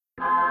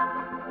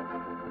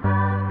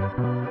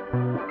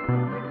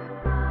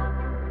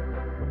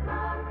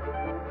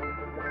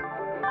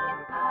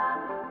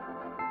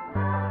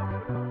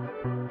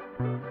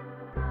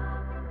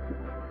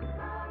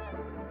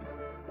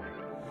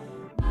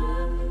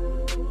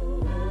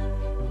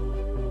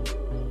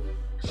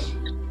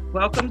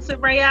Welcome to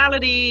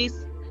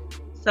Realities.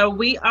 So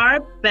we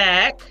are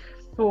back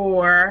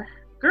for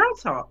Girl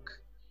Talk.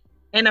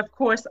 And of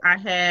course, I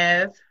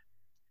have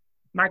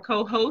my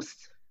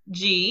co-host,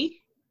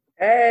 G.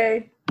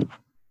 Hey.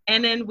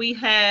 And then we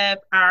have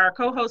our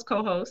co-host,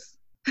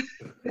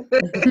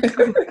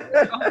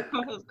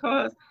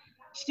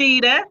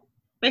 Sheeta,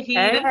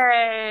 Fahita,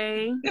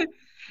 Hey.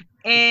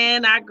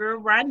 and our girl,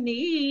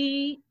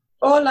 Rodney.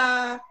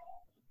 Hola.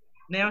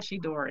 Now she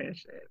Dora and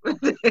shit.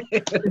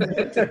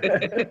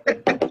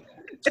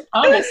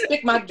 I'm gonna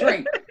stick my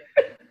drink.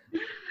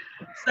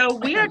 So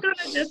we are going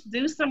to just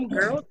do some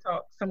girl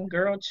talk, some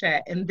girl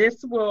chat, and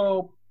this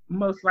will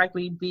most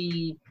likely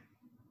be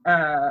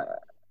a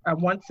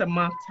once a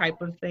month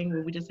type of thing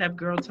where we just have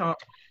girl talk,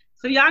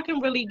 so y'all can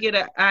really get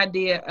an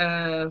idea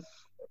of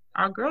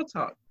our girl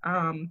talk.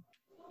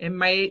 It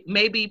may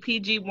be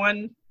PG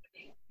one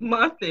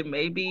month, it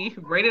may be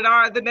rated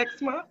R the next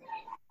month.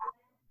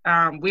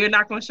 We're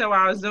not going to show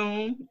our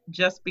Zoom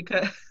just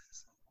because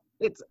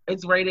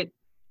it's rated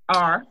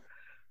R.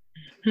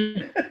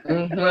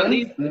 Mm-hmm, Well, at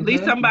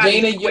least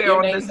somebody Gina, swear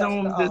on the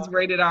Zooms is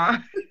rated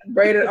R.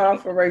 Rated R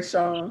for Ray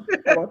Sean.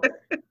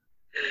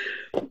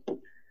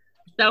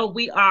 So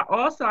we are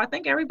also, I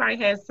think everybody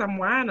has some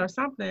wine or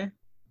something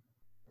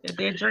that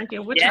they're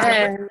drinking. Which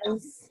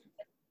Yes.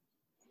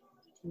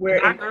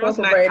 We're our girls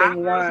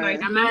incorporating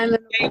nice. wine.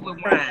 With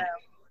wine.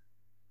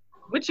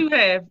 What you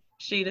have,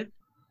 Sheeta?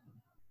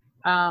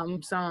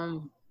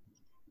 Some.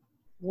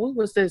 What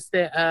was this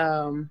that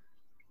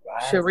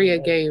Sharia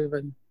gave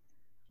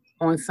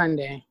on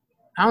Sunday?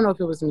 I don't know if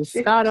it was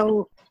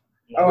Moscato.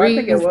 Oh, I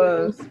think it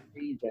was.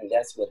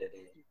 That's what it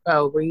is.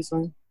 Oh,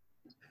 Riesling.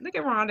 Look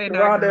at Rhonda.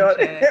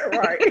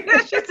 Right.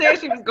 She said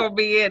she was gonna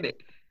be in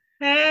it.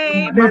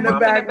 Hey, In my the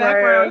mom in the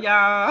background,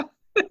 y'all.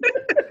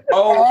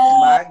 Oh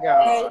my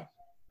God.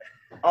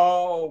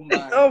 Oh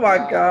my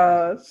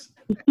gosh.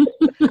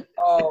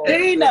 Oh,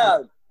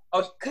 Gina.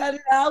 Oh, cut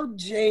it out,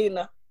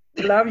 Gina.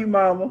 Love you,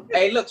 Mama.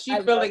 Hey, look, she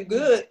feeling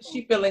good.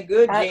 She feeling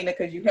good, Gina,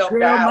 because you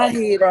helped out. My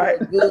head Right.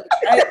 good.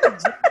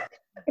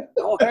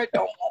 Don't hurt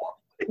no more.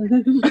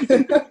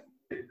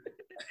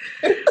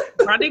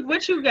 Rodney,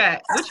 what you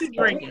got? What you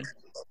drinking?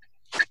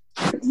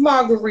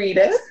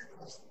 Margarita.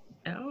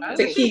 Oh,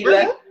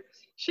 Tequila.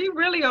 She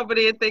really over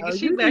there thinking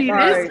she you back need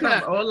there. this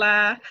cup.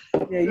 Hola.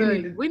 Yeah, you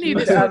need to. We need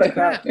use to the other switch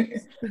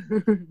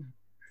cup.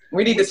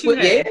 We need to What you switch.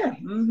 have? Yeah.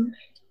 Mm-hmm.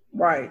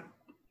 Right.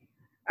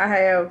 I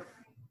have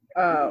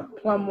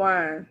plum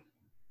wine.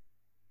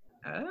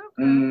 Okay.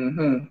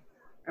 Mm-hmm.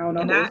 I don't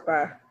know And who it's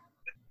by.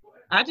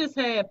 I just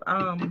have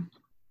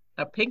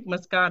a pink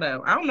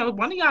Moscato. I don't know.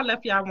 One of y'all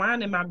left y'all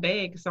wine in my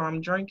bag, so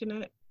I'm drinking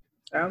it.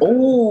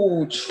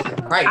 Oh,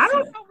 I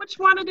don't know which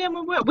one of them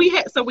or what. We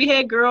had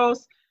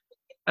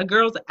a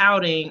girls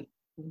outing.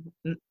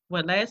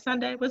 What, last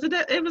Sunday? Was it?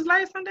 It was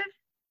last Sunday?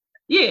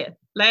 Yeah,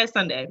 last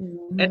Sunday.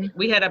 And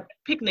we had a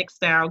picnic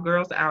style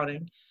girls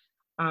outing.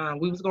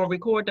 We was gonna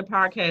record the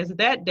podcast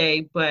that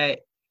day, but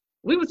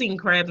we was eating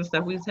crabs and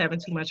stuff. We was having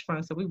too much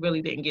fun, so we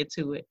really didn't get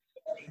to it.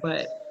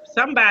 But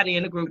somebody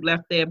in the group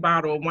left their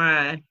bottle of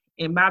wine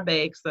in my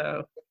bag,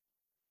 so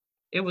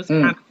it was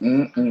kind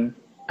of.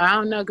 I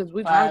don't know because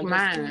we drank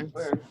mine.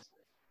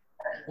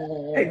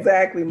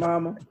 Exactly,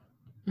 Mama.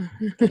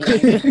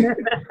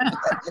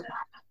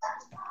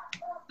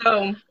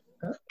 So,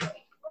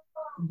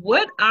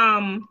 what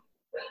I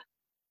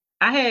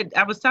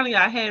was telling you,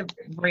 I had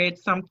read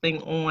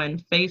something on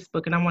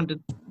Facebook, and I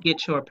wanted to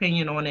get your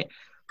opinion on it.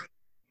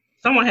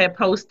 Someone had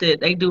posted,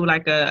 they do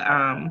like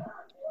a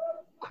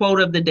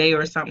quote of the day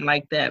or something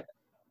like that,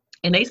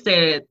 and they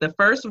said the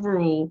first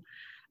rule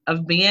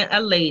of being a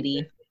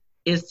lady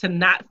is to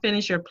not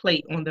finish your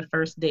plate on the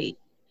first date.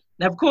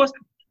 Now, of course,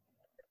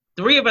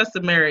 3 of us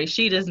are married.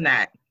 She does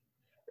not.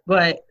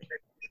 But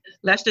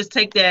let's just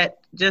take that,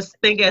 just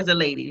think as a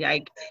lady.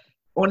 Like,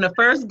 on the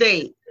first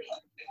date,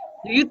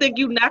 do you think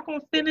you're not going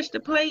to finish the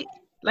plate?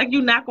 Like,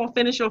 you're not going to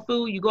finish your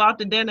food? You go out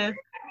to dinner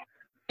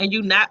and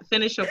you not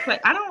finish your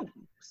plate? I don't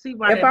see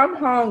why. If I'm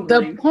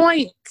hungry. The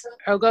point.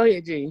 Oh, go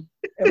ahead, G.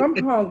 If I'm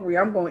hungry,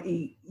 I'm going to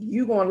eat.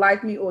 You going to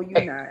like me or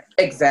you not?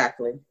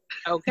 Exactly.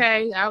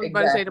 Okay, I was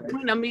about to say the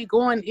point of me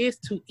going is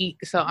to eat,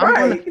 so I'm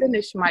Right. going to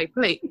finish my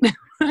plate.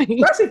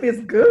 Especially if it's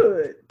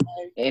good.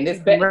 And it's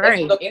best.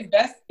 Right. Look,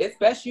 it's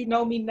best you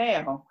know me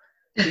now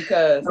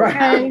because Right.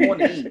 I don't want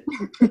to eat.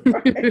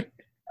 Right.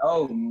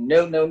 Oh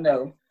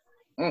no.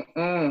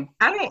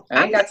 I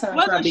ain't got time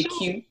to be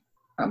cute.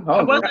 I'm I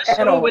hungry. wasn't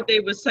sure what they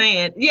were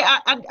saying. Yeah,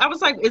 I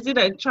was like, is it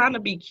trying to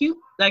be cute?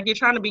 Like, you're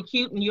trying to be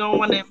cute and you don't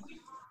want them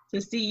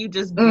to see you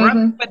just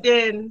grunt, but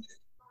then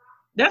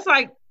that's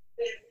like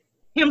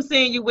him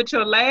seeing you with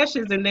your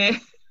lashes and then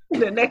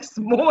the next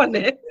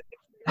morning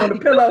On the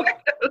pillow.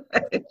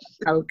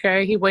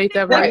 Okay, he wake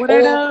up Right. like, what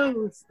are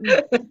those?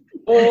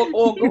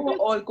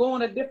 or go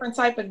on a different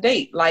type of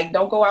date. Like,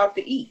 don't go out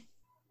to eat.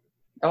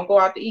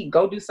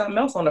 Go do something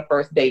else on the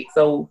first date.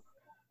 So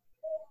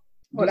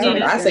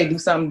I say do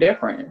something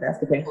different. That's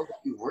the case.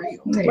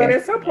 Yeah. But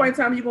at some point in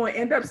time, you're going to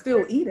end up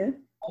still eating.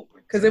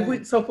 Because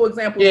for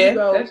example, you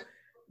go,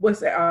 what's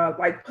that,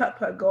 like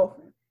putt-putt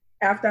golfing.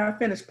 after I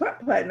finish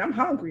putt-putting, I'm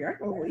hungry. I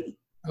go eat.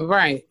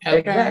 Right. Okay.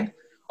 Exactly.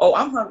 Oh,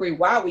 I'm hungry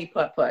while we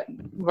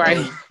putt-putting. Right.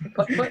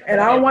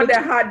 And I don't want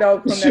that hot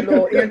dog from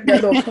that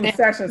little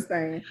concession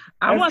stand.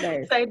 I want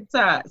some tater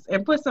tots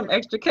and put some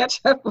extra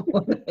ketchup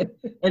on it.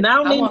 And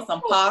I want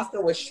some pasta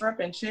with shrimp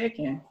and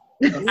chicken.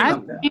 I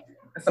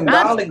Some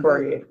garlic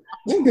bread.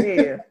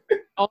 Yeah.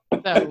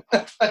 Also,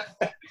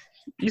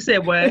 you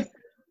said what?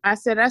 I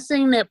said I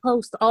seen that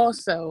post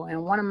also,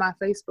 and one of my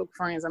Facebook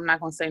friends, I'm not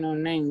gonna say no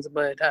names,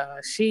 but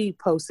she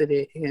posted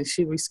it and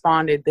she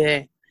responded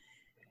that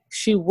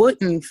she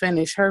wouldn't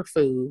finish her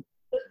food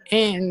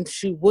and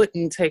she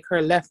wouldn't take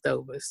her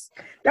leftovers.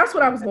 That's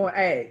what I was going to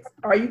ask.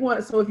 Are you going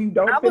to, so if you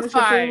don't finish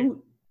your food?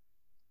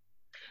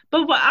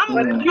 But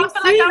I'm, you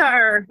see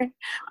her,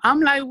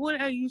 I'm like,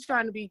 what are you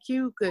trying to be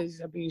cute? Because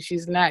I mean,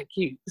 she's not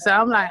cute. So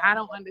I'm like, I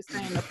don't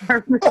understand the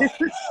purpose.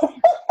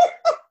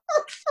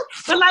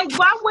 But like,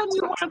 why wouldn't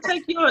you want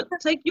to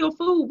take your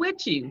food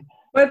with you?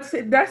 But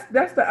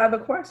that's the other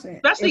question.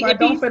 Especially if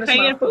he's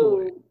paying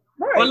for it.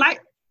 Right.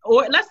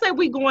 Or let's say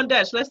we going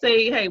Dutch. Let's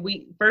say, hey,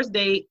 we first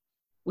date,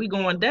 we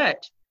going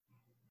Dutch.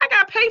 I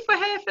got to pay for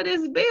half of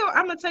this bill.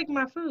 I'm going to take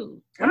my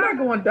food. I'm not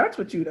going Dutch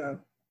with you, though.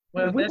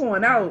 Well, if we're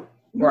going out,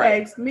 you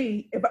asked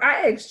me. If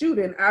I asked you,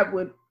 then I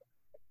wouldn't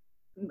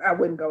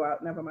go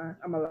out. Never mind.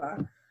 I'm a lie.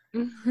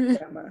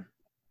 Never mind.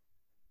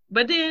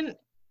 But then,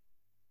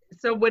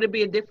 so would it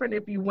be different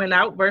if you went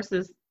out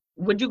versus,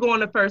 would you go on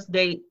the first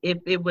date if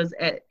it was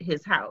at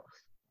his house?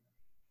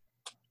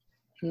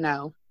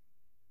 No.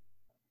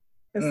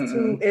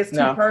 It's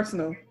too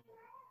personal.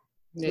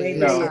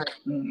 No.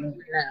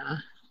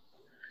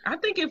 I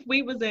think if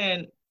we was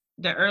in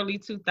the early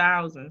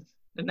 2000s,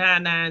 the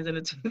 99s and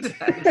the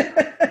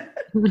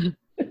 2000s,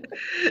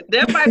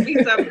 there might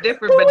be something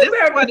different. But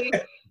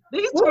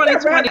these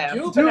 2020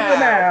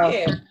 juvenile.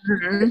 Yeah.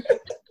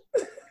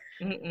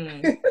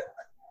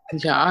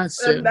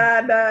 Johnson.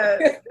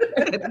 The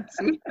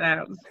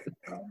 2000s.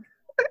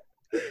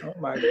 Oh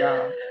my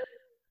God.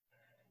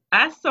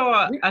 I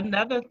saw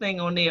another thing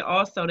on there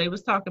also. They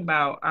was talking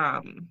about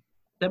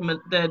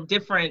the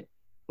different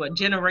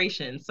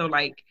generations. So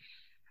like,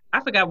 I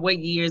forgot what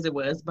years it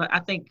was, but I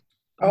think.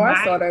 Oh,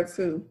 I saw that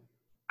too.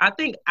 I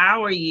think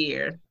our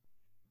year.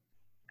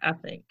 For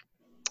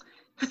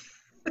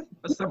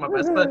some of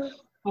us, but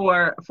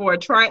for a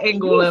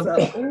triangle of.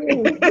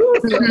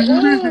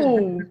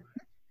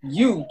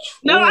 Huge.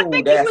 No, I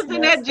think he was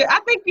in that.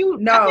 I think you.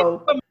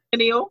 No. I think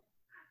millennial.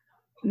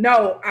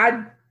 No,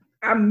 I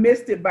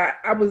missed it, but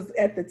I was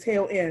at the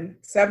tail end.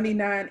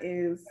 79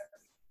 is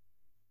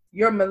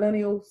you're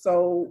millennial,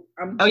 so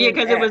I'm. Oh yeah,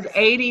 because it was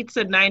 80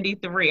 to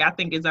 93. I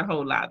think is a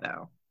whole lot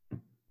though.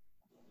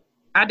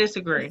 I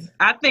disagree.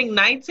 I think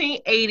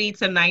 1980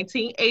 to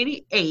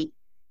 1988.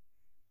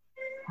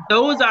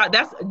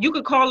 That's you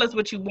could call us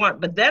what you want,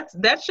 but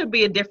that should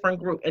be a different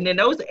group. And then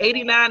those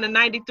 89 and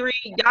 93,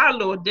 y'all a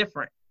little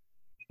different.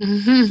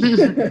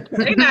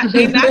 They're not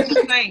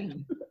the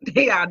same.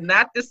 They are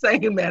not the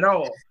same at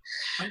all.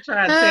 I'm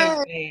trying to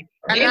tell you,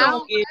 they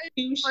don't get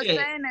two shit.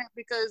 Saying that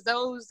because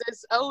those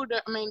that's older,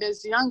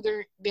 that's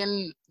younger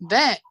than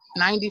that,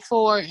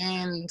 94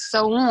 and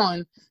so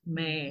on.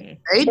 Man,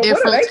 they but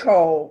different. What are they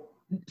called?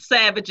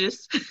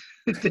 Savages.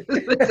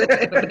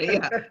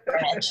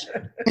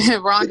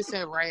 Rhonda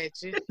said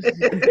ratchet.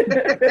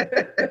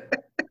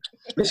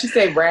 Did she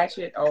say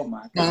ratchet? Oh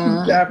my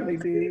God. Definitely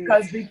did.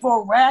 Because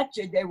before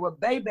ratchet, they were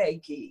baby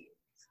kids.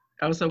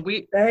 Oh, so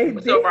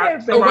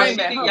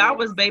y'all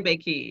was baby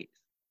kids.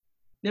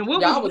 Then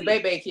what y'all was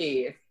baby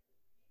kids.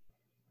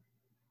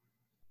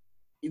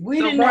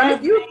 We didn't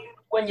have kids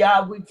when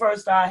we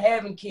first started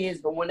having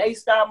kids, but when they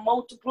started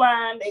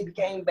multiplying,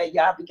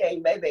 y'all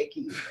became baby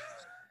kids.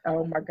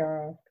 Oh my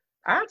God.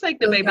 I'll take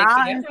the baby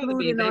kids.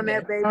 On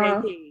that baby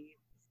kid.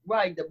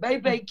 Right, the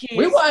baby kids.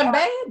 We wasn't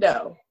bad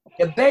though.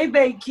 The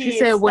baby kids. She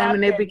said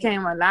when it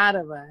became a lot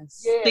of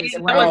us. Yeah,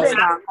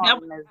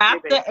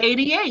 after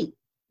 88.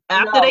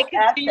 After they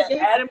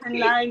continued after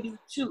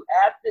 92.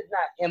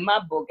 In my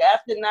book,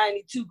 after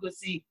 92, because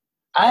see,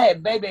 I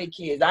had baby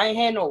kids. I ain't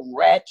had no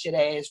ratchet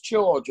ass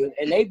children,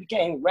 and they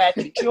became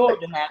ratchet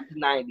children after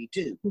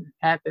 92.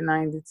 After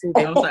 92.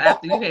 Also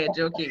after you had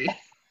your kid.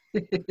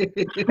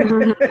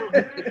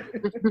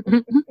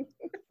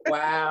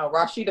 Wow,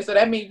 Rashida. So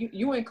that means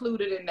you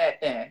included in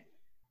that then.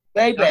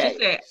 Baby.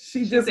 No,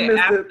 she just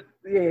missed it.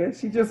 Yeah,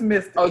 she just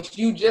missed it. Oh,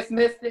 you just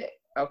missed it?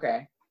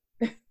 Okay.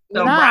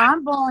 So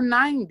I'm born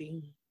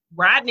 90.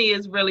 Rodney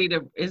is really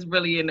in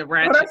the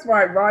ratchet. Oh, that's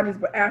right. Rodney's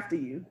but after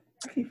you.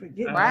 I keep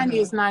forgetting. Rodney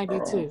is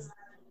 92.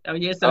 Oh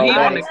yeah, so he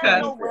on the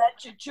cusp. No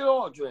ratchet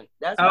children.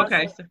 That's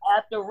okay.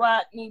 After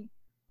Rodney,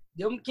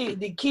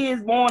 the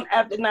kids born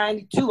after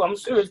 92, I'm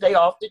serious, they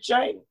off the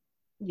chain.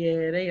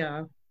 Yeah, they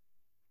are.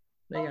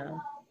 So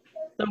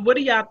what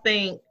do y'all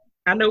think?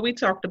 I know we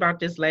talked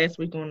about this last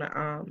week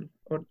on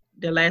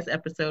the last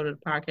episode of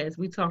the podcast.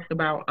 We talked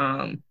about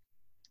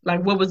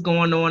like what was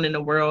going on in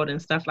the world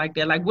and stuff like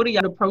that. Like, what are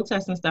y'all, the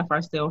protests and stuff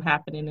are still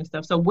happening and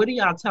stuff. So what are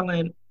y'all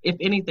telling, if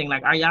anything,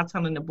 like, are y'all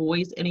telling the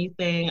boys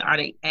anything? Are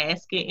they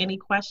asking any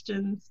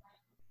questions?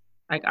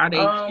 Like, are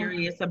they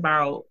curious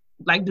about,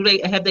 like,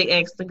 have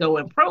they asked to go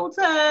and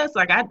protest?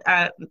 Like,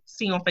 I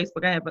see on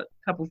Facebook, I have a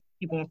couple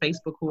people on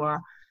Facebook who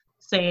are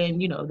saying,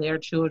 you know, their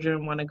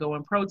children want to go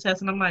and protest.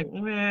 And I'm like,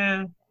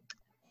 man,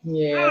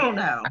 yeah, I don't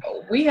know.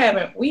 We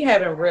haven't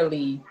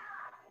really,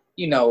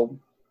 you know,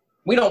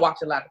 we don't watch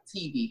a lot of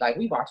TV. Like,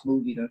 we watch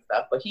movies and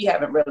stuff, but he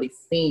haven't really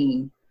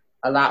seen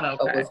a lot of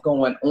what's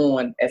going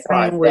on as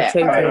far as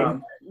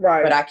that.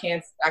 But I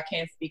can't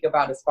speak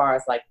about as far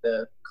as like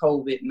the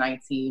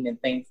COVID-19 and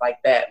things like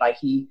that. Like,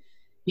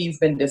 he's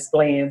been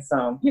displaying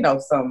some, you know,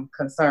 some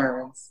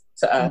concerns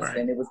to us,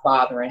 and it was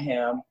bothering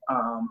him.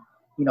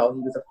 You know,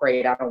 he was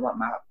afraid, I don't want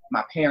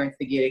my parents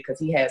to get it, because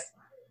he has,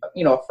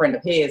 you know, a friend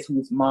of his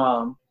whose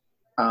mom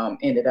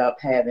ended up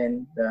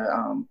having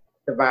the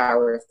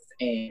virus,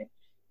 and,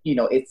 you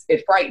know, it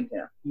frightened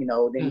him. You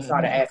know, then he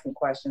started asking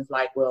questions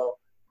like, well,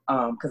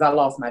 because I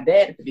lost my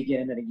dad at the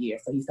beginning of the year,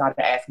 so he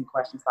started asking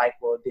questions like,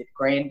 well, did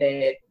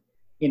granddad,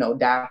 you know,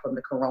 die from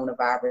the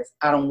coronavirus?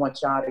 I don't want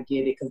y'all to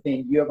get it, because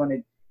then you're going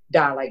to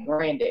die like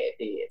granddad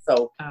did.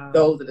 So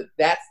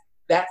that's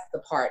the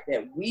part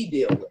that we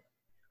deal with.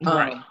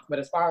 But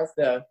as far as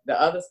the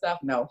other stuff,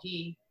 no,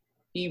 he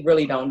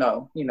really don't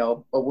know, you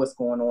know, but what's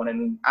going on,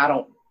 and I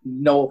don't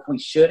know if we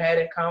should have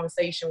that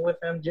conversation with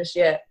him just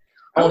yet.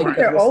 Only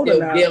because we're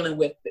still dealing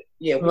with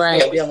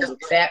still dealing with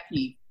that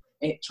piece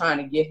and trying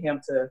to get him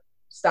to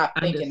stop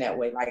thinking that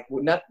way. Like,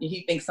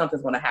 he thinks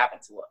something's going to happen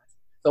to us.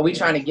 So we're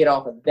trying to get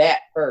off of that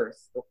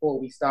first before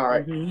we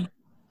start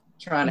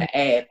trying to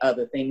add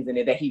other things in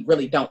it that he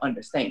really don't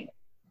understand.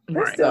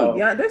 They're still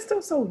young. They're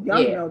still so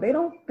young, though. They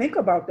don't think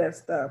about that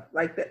stuff.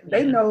 Like,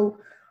 they know,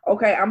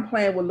 okay, I'm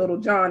playing with little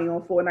Johnny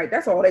on Fortnite.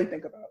 That's all they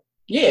think about.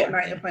 Yeah.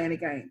 Fortnite and playing the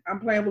game. I'm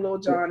playing with little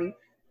Johnny.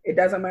 It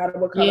doesn't matter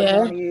what color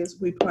Johnny is.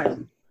 We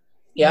playing.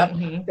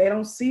 Yep. They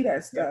don't see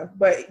that stuff.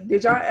 But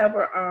did y'all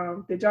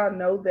ever did y'all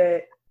know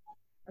that,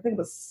 I think it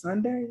was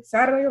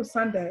Saturday or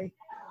Sunday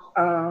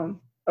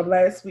of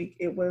last week,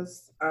 it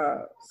was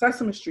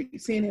Sesame Street.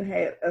 CNN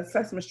had a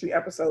Sesame Street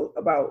episode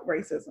about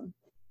racism.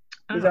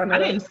 Did y'all know I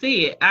didn't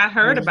see it. I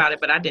heard about it,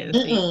 but I didn't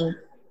see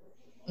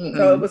it.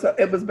 So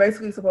it was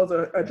basically supposed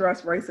to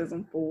address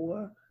racism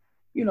for,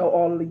 you know,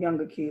 all of the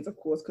younger kids, of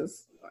course,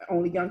 because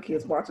only young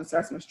kids watching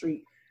Sesame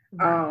Street.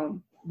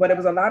 But it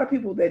was a lot of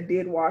people that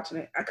did watching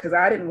it, because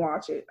I didn't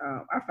watch it.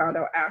 I found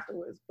out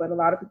afterwards, but a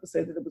lot of people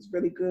said that it was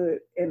really good,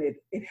 and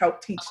it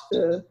helped teach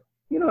the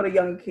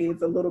younger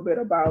kids a little bit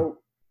about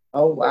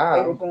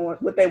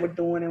what they were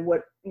doing and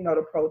what, you know,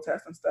 the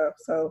protests and stuff.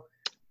 So,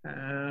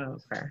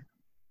 okay.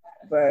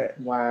 But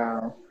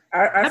wow,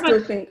 I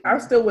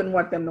still wouldn't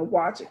want them to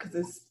watch it,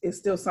 because it's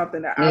still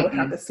something that I would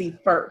have to see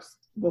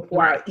first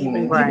before I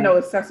even though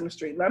it's Sesame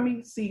Street. Let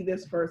me see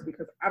this first,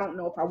 because I don't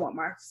know if I want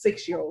my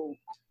 6-year-old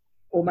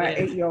or my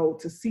 8-year-old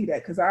to see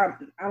that, because I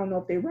don't know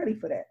if they're ready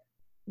for that.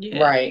 Yeah.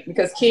 Right,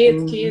 because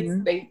kids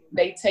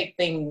they take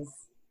things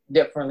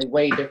differently,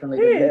 way differently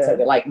than we take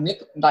it. Like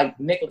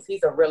Nicholas,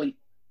 he's a really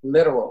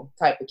literal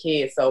type of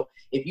kid. So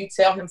if you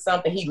tell him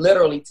something, he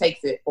literally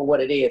takes it for what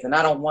it is. And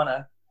I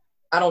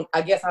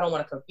guess I don't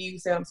want to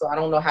confuse him, so I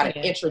don't know how to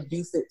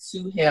introduce it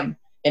to him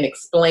and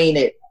explain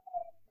it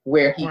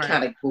where he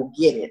kind of will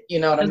get it. You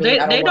know what I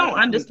mean? They don't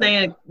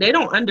understand. They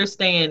don't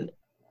understand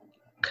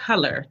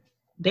color.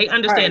 They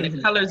understand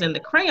the colors in the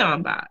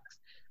crayon box,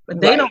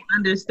 but they don't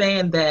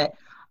understand that,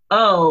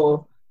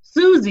 oh,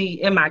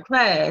 Susie in my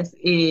class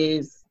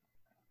is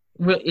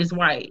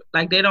white.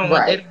 Like, they don't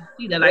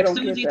see that. Like,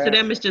 Susie to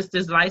them is just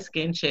this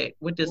light-skinned chick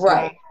with this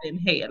long thin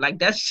hair. Like,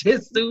 that's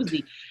just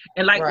Susie.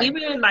 And like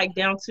even like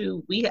down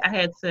to I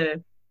had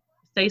to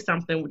say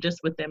something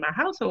just within my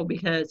household,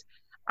 because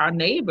our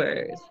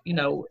neighbors, you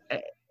know,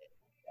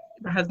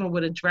 my husband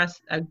would address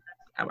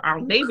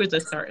our neighbors a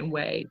certain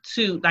way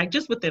too, like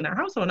just within our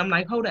household. And I'm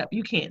like, hold up,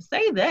 you can't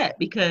say that,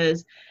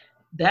 because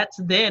that's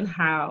then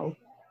how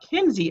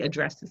Kenzie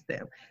addresses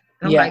them.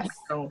 And I'm like, you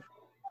know,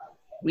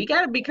 we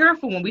got to be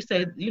careful when we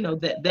say, you know,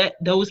 that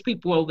those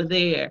people over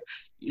there,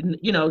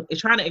 you know,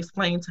 trying to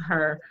explain to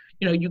her,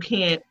 you know, you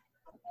can't.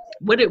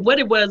 What it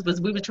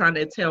was we were trying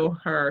to tell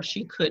her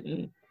she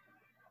couldn't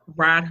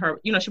ride her,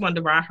 you know, she wanted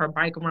to ride her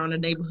bike around the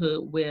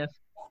neighborhood with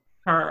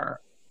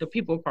the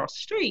people across the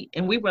street.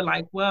 And we were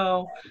like,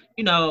 well,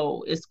 you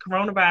know, it's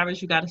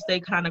coronavirus, you got to stay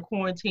kind of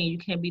quarantined, you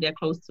can't be that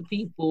close to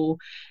people.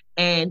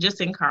 And just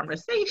in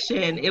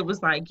conversation, it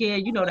was like, yeah,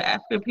 you know, the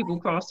African people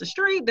across the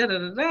street,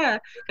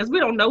 because we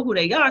don't know who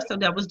they are. So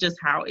that was just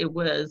how it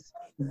was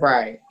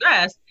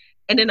dressed.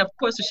 And then, of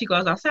course, when she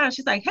goes outside,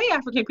 she's like, hey,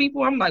 African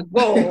people. I'm like,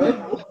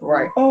 whoa.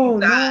 Oh,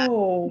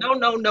 no.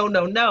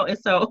 And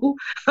so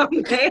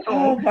I'm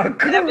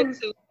having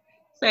to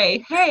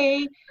say,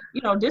 hey,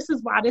 you know, this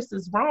is why this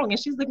is wrong.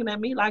 And she's looking at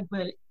me like,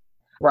 but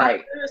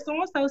I heard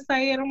so-and-so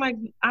say it. I'm like,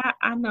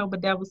 I know,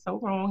 but that was so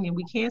wrong. And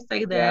we can't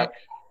say that.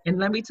 And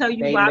let me tell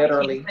you why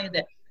we can't say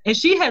that. And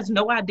she has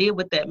no idea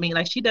what that means.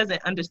 Like, she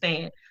doesn't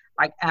understand,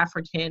 like,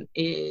 African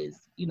is,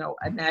 you know,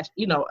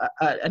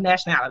 a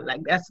nationality.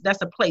 Like,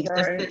 that's a place.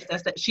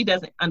 That's that. She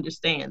doesn't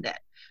understand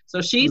that.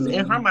 So she's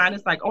in her mind,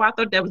 it's like, oh, I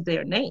thought that was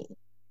their name.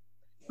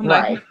 I'm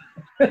like,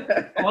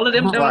 All of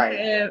them don't Right.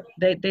 have.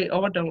 They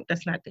all don't.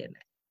 That's not their name.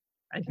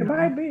 Like, It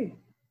might be.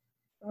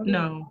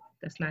 no,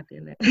 that's not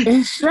their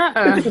name. Shut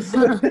up.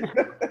 So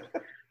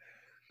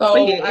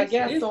But yeah, I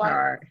guess it's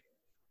hard.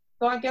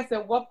 So I guess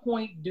at what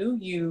point do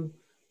you,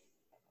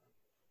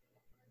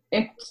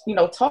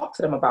 talk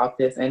to them about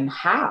this and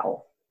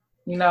how?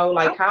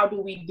 Like how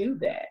do we do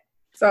that?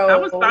 So I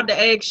was about to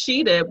ask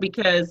Sheeta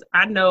because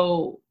I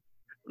know,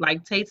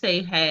 like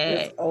Tay had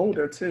it's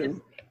older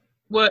too.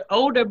 well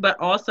older, but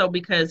also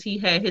because he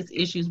had his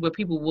issues where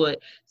people would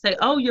say,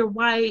 "Oh, you're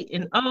white,"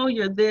 and "Oh,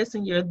 you're this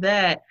and you're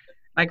that."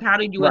 Like, how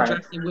do you Right.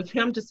 address it with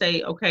him to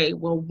say, "Okay,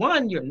 well,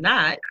 one, you're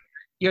not,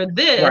 you're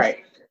this,"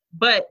 Right.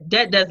 but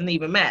that doesn't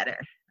even matter.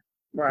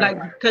 Right.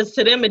 Like, because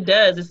to them it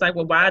does. It's like,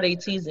 well, why are they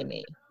teasing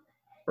me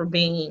for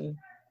being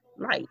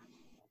light?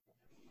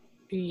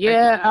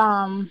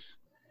 Yeah,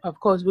 of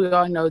course we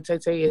all know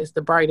Tay is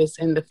the brightest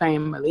in the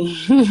family.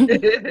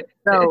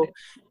 So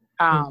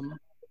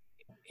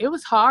it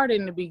was hard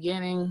in the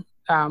beginning.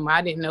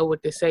 I didn't know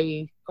what to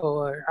say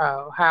or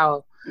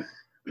how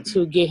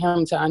to get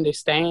him to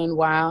understand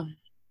why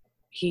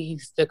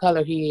he's the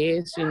color he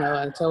is.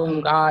 I told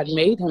him God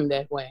made him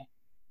that way.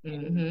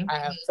 Mhm.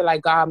 I feel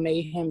like God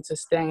made him to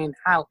stand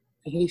out.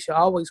 He should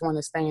always want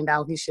to stand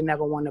out. He should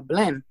never want to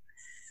blend.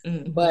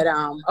 Mhm. But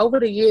over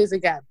the years, it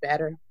got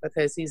better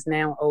because he's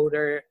now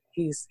older.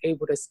 He's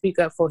able to speak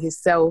up for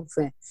himself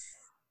and,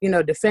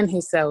 defend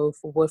himself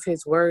with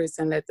his words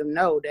and let them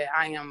know that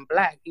I am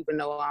black, even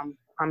though I'm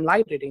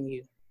lighter than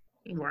you.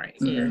 Right.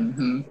 Yeah.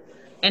 Mm-hmm.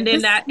 And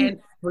then that, and then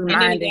he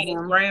Reminded got his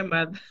him.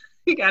 grandmother.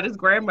 He got his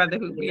grandmother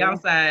who be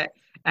outside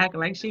acting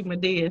like she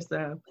Medea.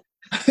 So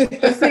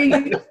But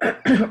see,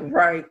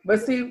 right.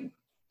 But see,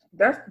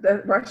 that's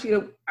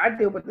Rashida. I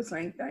deal with the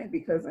same thing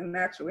because in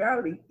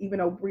actuality, even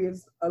though Bree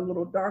is a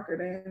little darker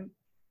than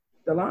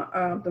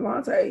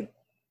Delonte,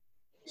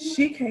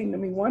 she came to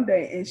me one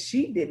day and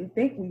she didn't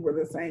think we were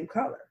the same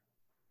color.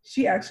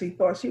 She actually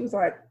thought, she was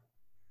like,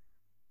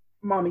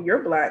 "Mommy,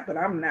 you're black, but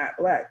I'm not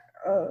black."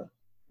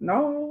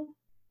 No,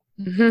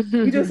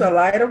 you just a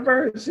lighter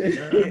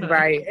version.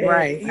 Right, And,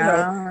 right.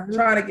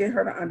 trying to get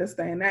her to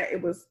understand that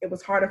it was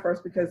hard at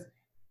first because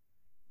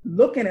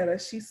looking at her,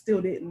 she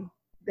still didn't.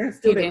 That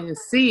still He didn't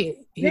see it.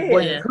 He Yeah.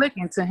 wasn't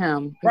clicking to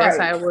him. Right. That's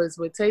how it was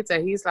with Tay.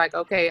 He's like,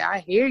 okay, I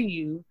hear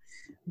you,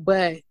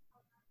 but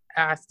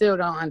I still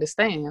don't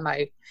understand.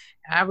 Like,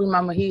 I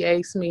remember he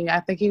asked me, I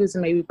think he was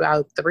maybe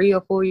about 3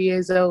 or 4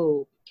 years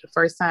old. The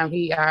first time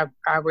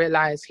I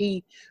realized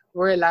he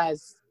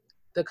realized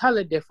the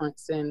color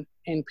difference in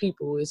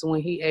people is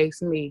when he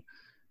asked me,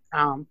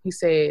 he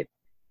said,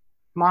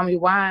 "Mommy,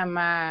 why am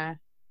I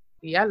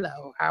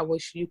yellow? I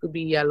wish you could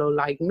be yellow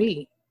like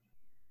me."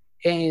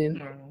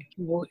 And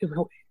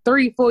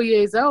 3, 4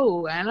 years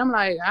old, and I'm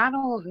like, I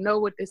don't know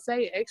what to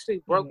say. It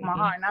actually broke my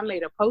heart, and I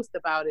made a post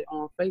about it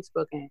on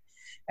Facebook, and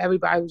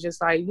everybody was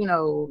just like,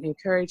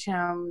 encourage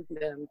him,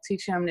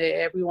 teach him that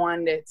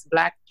everyone that's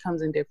black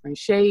comes in different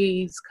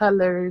shades,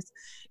 colors.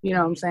 You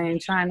know what I'm saying?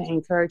 Trying to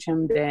encourage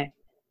him that,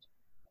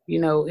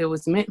 it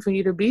was meant for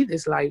you to be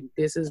this light.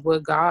 This is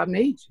what God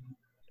made you.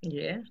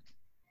 yeah,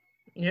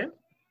 yeah.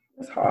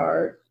 It's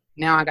hard.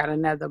 Now I got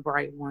another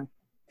bright one.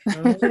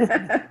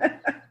 Yeah.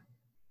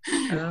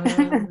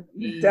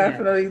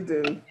 Definitely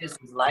do. Just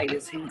as light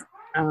as he.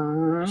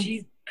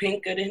 She's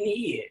pinker than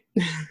he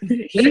is.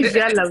 He's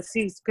yellow,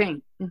 she's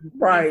pink.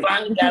 Right. He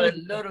finally got a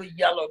little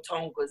yellow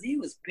tone because he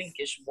was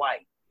pinkish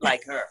white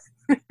like her.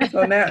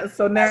 So now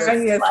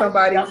he has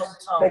somebody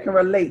that can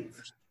relate.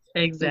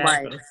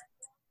 Exactly. Right.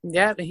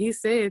 Yeah, but he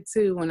said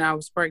too when I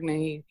was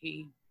pregnant,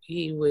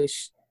 he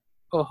wished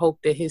or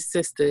hoped that his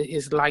sister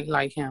is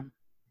like him.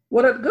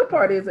 Well, the good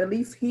part is at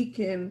least he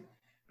can,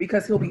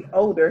 because he'll be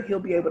older, he'll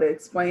be able to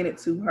explain it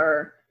to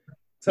her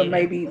to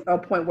maybe a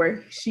point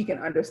where she can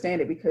understand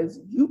it, because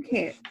you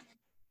can't,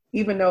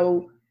 even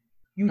though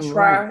you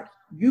try,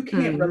 you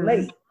can't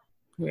relate.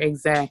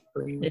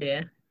 Exactly.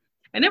 Yeah.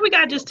 And then we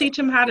gotta just teach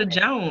them how to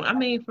joan. I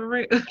mean, for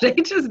real, they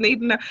just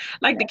need to know.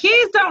 Like, the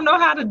kids don't know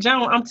how to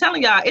joan. I'm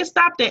telling y'all, it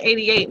stopped at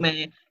 88,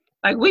 man.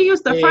 Like, we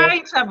used to fry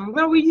each other.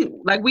 Remember,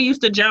 we used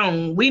to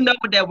joan. We know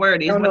what that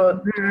word is. Don't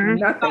know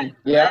nothing.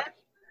 Yeah.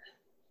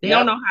 They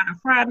don't know how to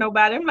fry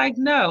nobody. I'm like,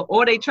 no.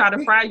 Or they try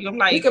to fry you. I'm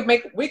like, we could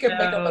make up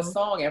a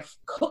song and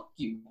cook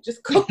you.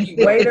 Just cook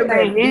you. Wait a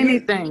minute.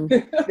 Anything.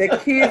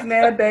 The kids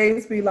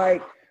nowadays be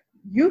like,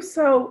 "You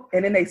so,"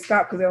 and then they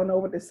stop because they don't know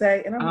what to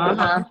say. And I'm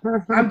like,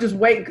 I'm just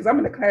waiting because I'm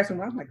in the classroom.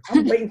 I'm like,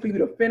 I'm waiting for you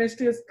to finish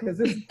this because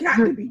it's got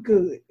to be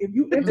good. If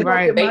you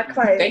interrupt my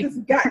class, it's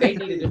got they to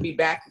be needed good. to be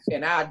back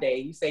in our day.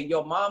 You say,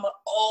 "Your mama,"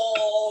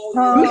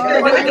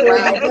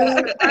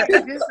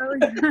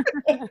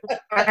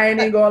 I ain't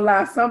even gonna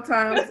lie.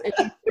 Sometimes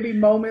it be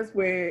moments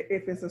where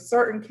if it's a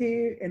certain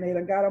kid and they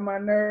done got on my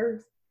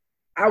nerves,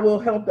 I will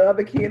help the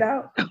other kid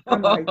out.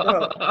 I'm like,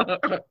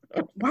 "Why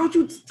don't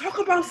you talk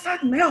about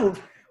something else?"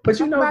 But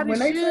you know, when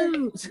they say,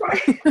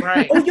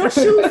 right. "Oh,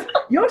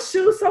 your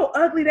shoes so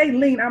ugly they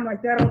lean," I'm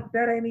like,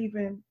 that ain't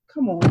even.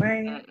 Come on,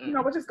 man. You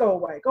know what? Just go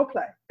away. Go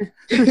play.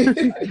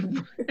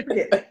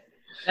 Yeah.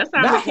 That's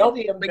how Not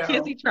helping him,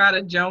 Mackenzie tried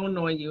to Joan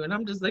on you, and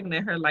I'm just looking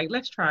at her like,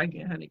 let's try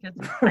again, honey.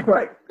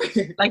 Right.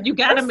 Like, you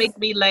got to make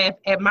me laugh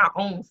at my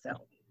own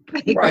self.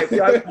 Right.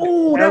 Like,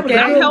 ooh, that was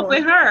I'm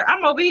helping her.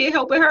 I'm over here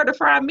helping her to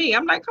fry me.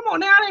 I'm like, come on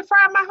now, I didn't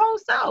fry my whole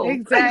self.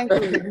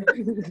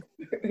 Exactly.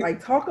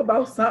 Like, talk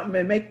about something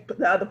and make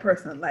the other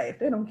person laugh.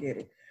 They don't get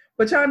it.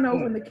 But y'all know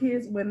when the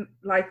kids, when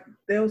like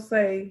they'll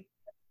say,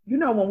 you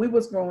know, when we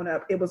was growing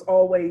up, it was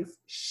always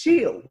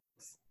shields.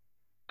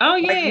 Oh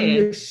yeah. Like when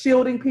you're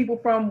shielding people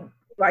from,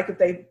 like if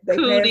they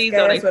Cooties pass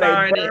gas or they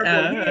burn,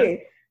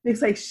 farted, they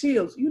say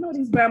shields. You know,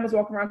 these Bama's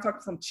walking around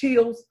talking some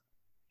chills.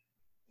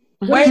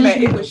 Wait a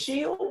minute, it was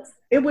shields?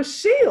 It was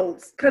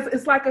shields because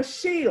it's like a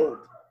shield.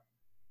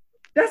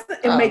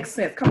 It makes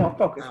sense. Come on,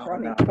 focus,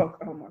 Ronnie. Focus.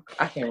 Oh my God.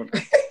 I can't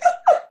remember.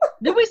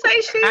 Did we say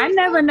shield? I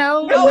never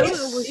know. No, it it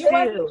was wasn't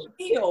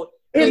shield.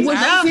 It was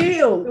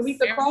shields. We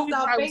used to cross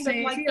our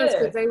fingers like this.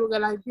 Because they were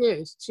like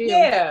this. Shield.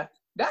 Yeah,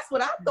 that's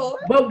what I thought.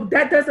 But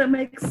that doesn't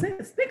make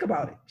sense. Think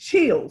about it.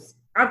 Chills.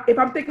 If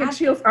I'm thinking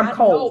chills, I'm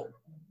cold. Know,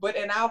 but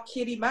in our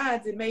kiddie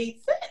minds, it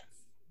made sense.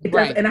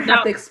 Right. And I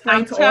have to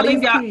explain to all these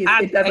kids,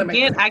 it doesn't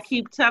make sense. I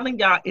keep telling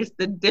y'all, it's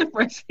the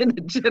difference in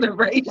the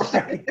generation.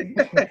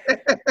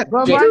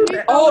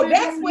 Oh,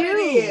 that's what it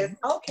is.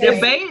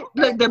 Okay.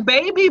 The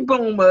baby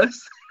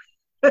boomers.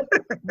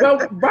 Well,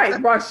 right.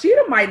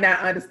 Rashida might not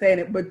understand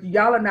it, but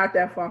y'all are not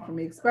that far from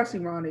me, especially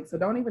Ronick. So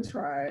don't even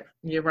try it.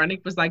 Yeah,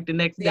 Ronick was like the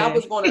next day. I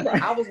was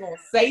gonna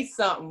say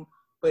something,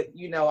 but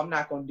you know, I'm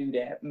not gonna do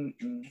that. I'm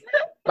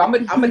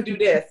gonna do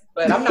this,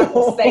 but I'm not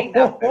gonna say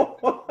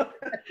nothing.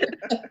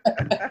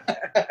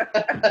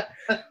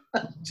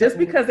 Just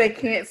because they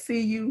can't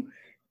see you,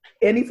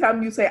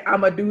 anytime you say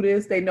I'm gonna do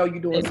this, they know you're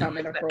doing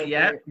something inappropriate.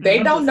 Yeah.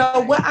 They don't know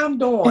what I'm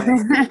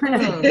doing.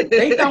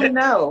 They don't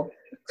know.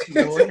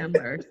 Lord have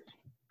mercy.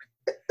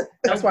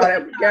 That's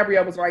why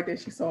Gabrielle was right there.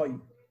 She saw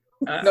you.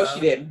 No,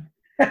 she didn't.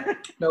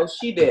 No,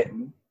 she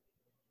didn't.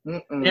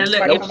 Look,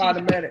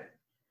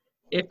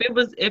 if it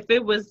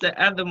was the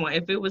other one,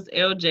 if it was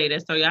LJ,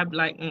 that's so y'all be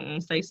like,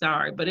 say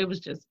sorry. But it was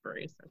just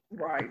Bree.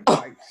 Right.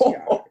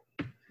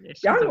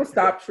 Y'all gonna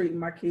stop treating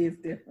my kids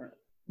different.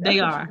 They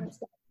are.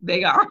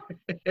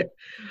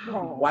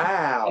 Oh,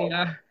 wow.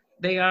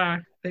 They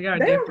are They're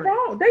different.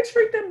 wrong. They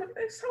treat them.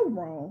 They're so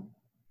wrong.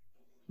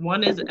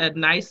 One is a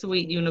nice,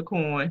 sweet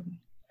unicorn,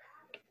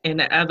 and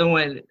the other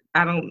one,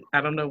 I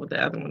don't know what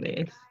the other one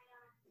is.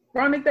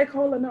 Ronick, they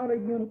call another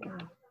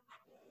unicorn.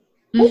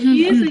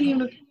 He is a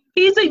unicorn.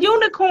 He's a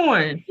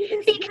unicorn.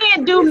 He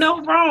can't do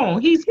no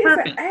wrong. He's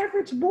perfect. He's an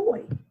average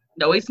boy.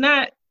 No, he's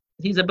not.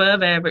 He's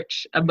above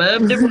average.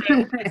 Above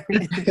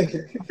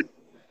the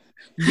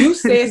You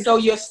said so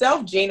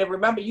yourself, Gina.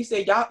 Remember, you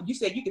said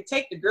you could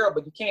take the girl,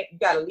 but you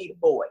gotta leave the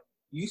boy.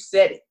 You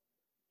said it.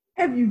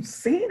 Have you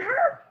seen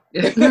her?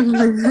 Take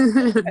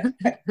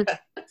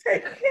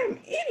him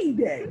any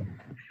day.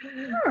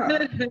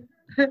 Huh.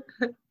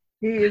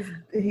 He is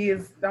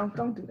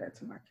don't do that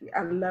to my kid.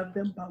 I love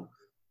them both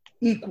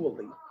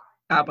equally.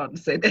 I'm about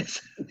to say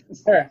this.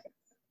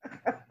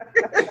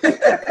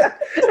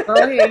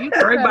 Everybody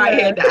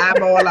had the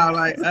eyeball out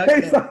like,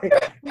 okay.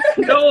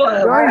 No,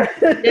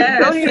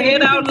 yeah, say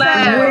it out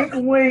loud.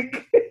 Wink,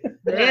 wink.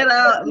 Say it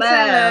out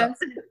loud.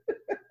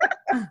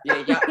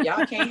 Yeah,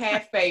 y'all can't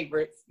have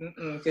favorites.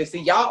 Because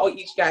see, y'all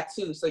each got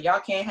two, so y'all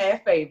can't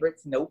have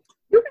favorites. Nope.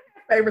 You can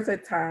have favorites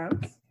at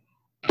times.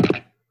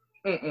 I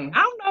don't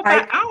know if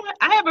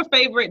I have a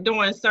favorite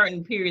during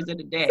certain periods of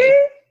the day.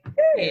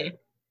 Yeah.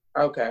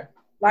 Okay.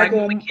 Like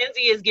when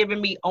Mackenzie is giving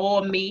me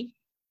all me,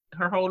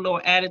 her whole little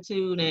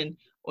attitude,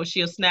 or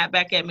she'll snap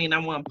back at me and I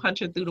want to punch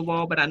her through the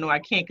wall, but I know I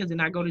can't because then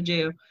I go to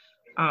jail.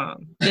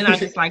 Then I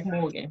just like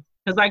Morgan.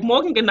 Because like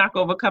Morgan can knock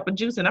over a cup of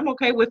juice and I'm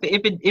okay with it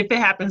if it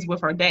happens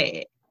with her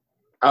dad.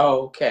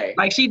 Okay.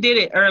 Like she did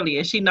it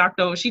earlier. She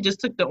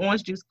just took the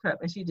orange juice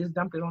cup and she just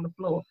dumped it on the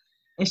floor.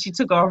 And she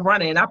took off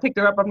running. And I picked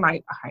her up. I'm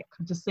like, all right,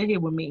 just sit here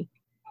with me.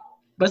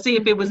 But see,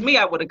 if it was me,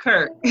 I would have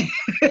cursed.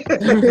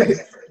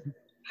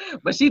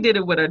 But she did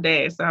it with her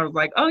dad. So I was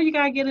like, oh, you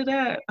got to get it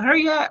up.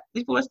 Hurry up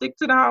before I stick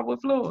to the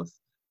hardwood floors.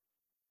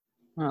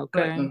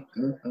 Okay.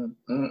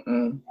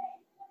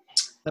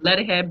 But let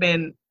it have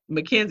been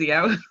Mackenzie.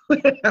 I was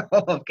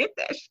get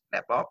that shit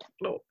up off the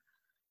floor.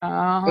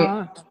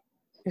 Uh-huh.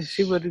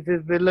 She would have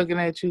just been looking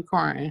at you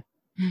crying.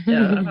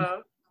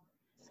 Uh-huh.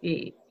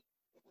 Yeah.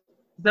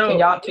 So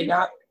can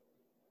y'all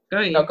go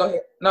ahead. No, go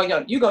ahead. No,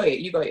 you go ahead.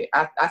 You go ahead.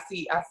 I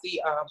see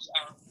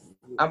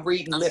I'm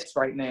reading lips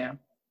right now.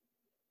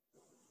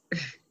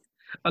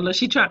 Oh look,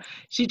 she trying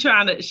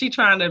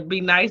to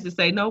be nice and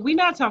say, no, we're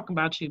not talking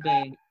about you,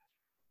 babe.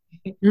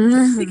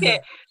 She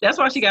can't, that's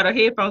why she got her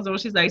headphones on.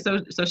 She's like,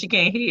 so she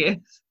can't hear.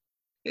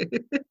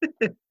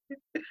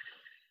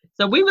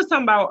 So we was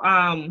talking about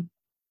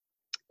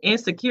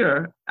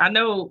Insecure. I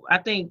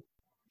think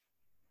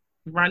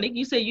Ronick,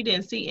 you said you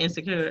didn't see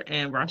Insecure,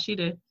 and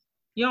Rashida,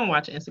 you don't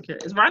watch Insecure.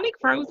 Is Ronick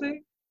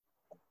frozen?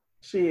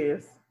 She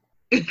is.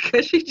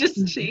 Because she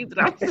just cheated.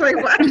 I was like,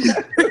 what?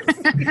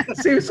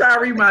 She was trying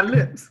to read my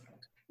lips.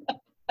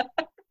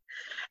 I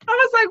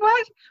was like,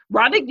 what?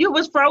 Ronick, you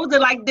was frozen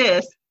like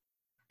this.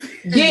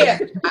 Yeah.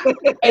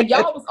 And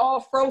y'all was all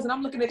frozen.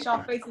 I'm looking at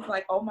y'all faces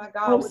like, oh my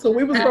God. Oh, so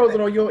we was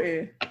frozen on your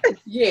end.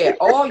 Yeah,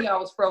 all y'all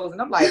was frozen.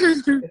 I'm like,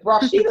 is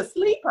Rashida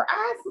asleep? Her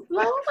eyes was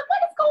closed. Like,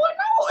 what is going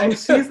on? Oh,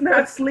 she's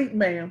not asleep,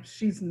 ma'am.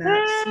 She's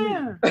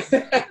not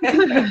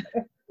asleep.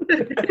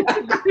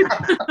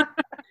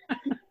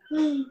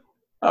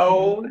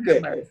 Oh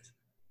goodness.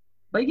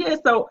 But yeah,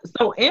 so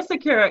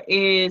Insecure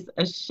is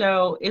a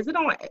show. Is it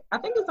on? I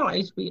think it's on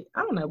HBO.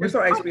 I don't know. It's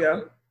on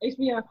HBO.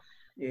 HBO.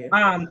 Yeah.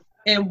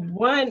 And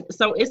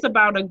it's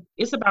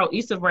about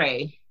Issa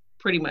Rae,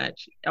 pretty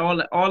much. All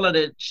of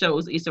the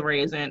shows Issa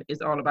Rae is in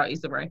is all about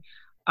Issa Rae.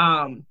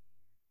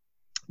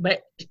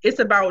 But it's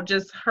about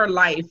just her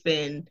life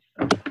and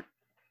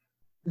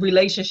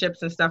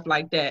relationships and stuff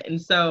like that.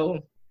 And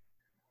so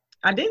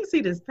I didn't see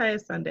this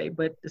past Sunday,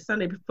 but the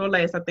Sunday before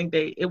last, I think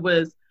it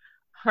was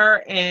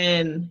her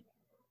and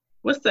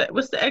what's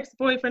the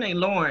ex-boyfriend named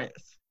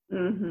Lawrence,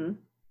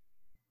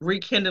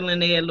 rekindling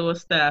their little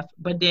stuff.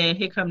 But then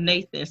here come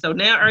Nathan. So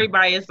now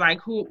everybody is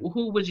like, who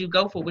would you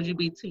go for? Would you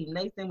be Team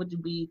Nathan? Would you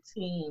be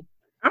Team?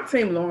 I'm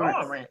Team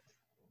Lawrence.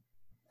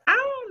 I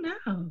don't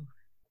know.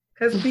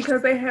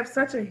 Because they have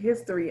such a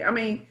history. I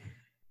mean,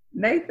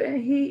 Nathan,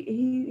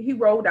 he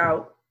rolled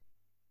out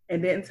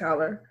and didn't tell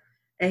her.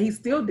 And he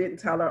still didn't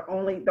tell her.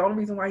 The only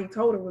reason why he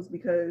told her was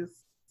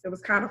because it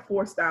was kind of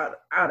forced out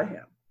of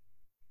him.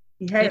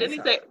 Did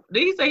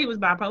he say he was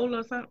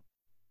bipolar or something?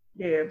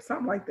 Yeah,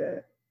 something like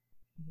that.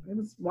 It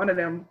was one of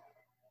them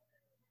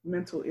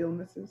mental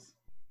illnesses.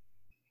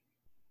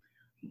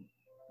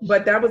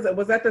 But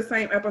was that the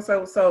same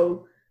episode?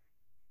 So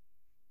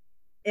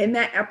in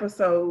that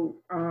episode,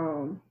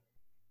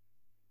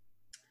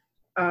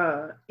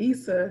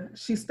 Issa,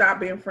 she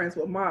stopped being friends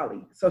with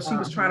Molly. So she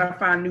was trying to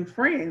find new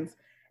friends.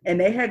 And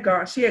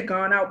she had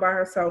gone out by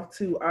herself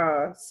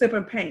to sip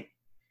and paint.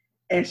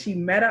 And she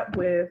met up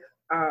with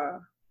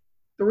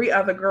 3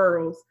 other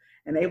girls,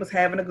 and they was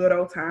having a good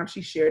old time.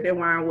 She shared her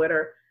wine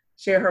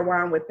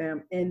with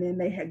them. And then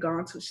they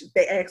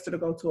asked her to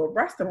go to a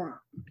restaurant.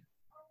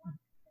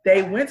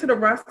 They went to the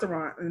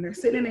restaurant and they're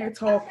sitting there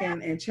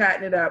talking and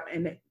chatting it up.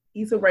 And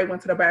Issa Rae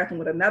went to the bathroom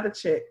with another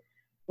chick.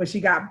 When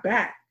she got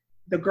back,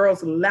 the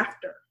girls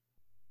left her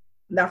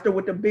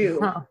with the bill.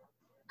 Huh.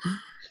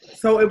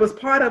 So it was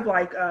part of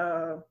like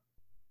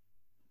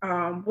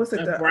what's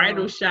it? A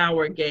bridal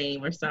shower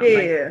game or something.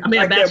 Yeah, a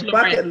bachelorette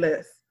bucket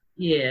list.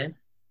 Yeah,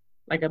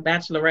 like a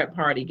bachelorette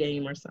party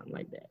game or something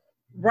like that.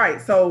 Right.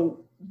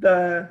 So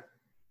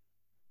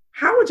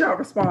how would y'all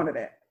respond to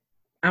that?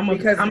 I'm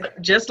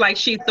just like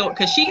she thought,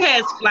 because she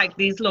has like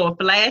these little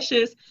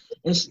flashes,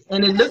 and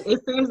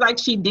it seems like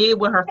she did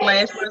with her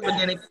flash, but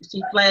then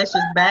she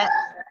flashes back.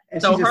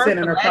 And so she just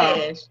sitting in her car.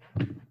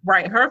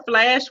 Right, her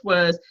flash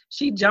was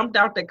she jumped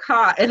out the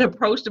car and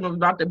approached him and was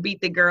about to beat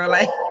the girl.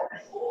 Like,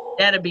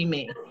 that'd be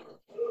me.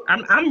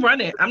 I'm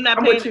running. I'm not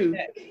paying with you.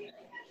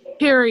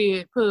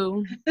 Period,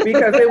 Pooh.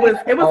 Because it was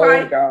oh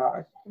like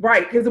God.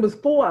 Right, because it was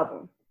 4 of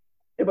them.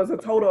 It was a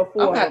total of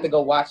 4. I'll have to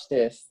go watch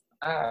this.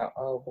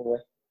 Oh boy.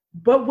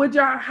 But would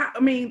y'all? I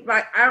mean,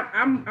 like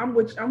I'm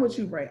with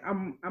you, Ray.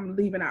 I'm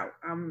leaving out.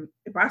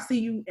 If I see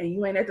you and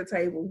you ain't at the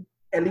table,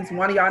 at least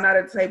one of y'all not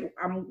at the table,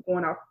 I'm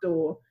going out the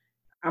door.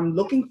 I'm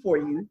looking for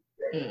you,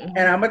 and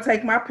I'm gonna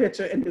take my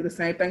picture and do the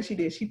same thing she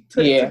did. She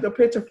took the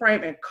picture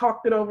frame and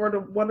cocked it over to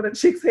one of the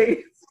chicks' heads.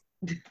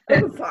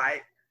 It was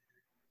like,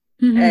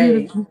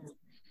 hey,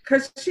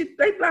 because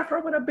they left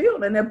her with a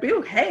bill, and that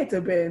bill had to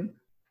have been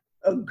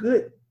a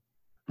good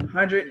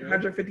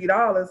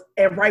 $150,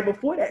 and right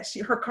before that,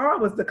 her car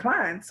was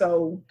declined.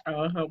 So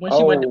when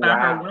she went to buy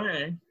her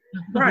wine,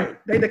 right,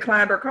 they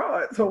declined her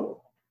card.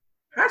 So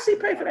how'd she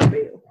pay for that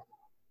bill?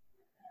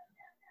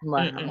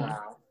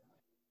 Wow.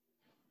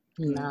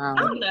 No. I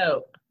don't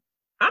know.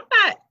 I'm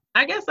not.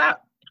 I guess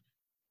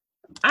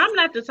I'm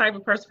not the type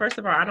of person. First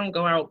of all, I don't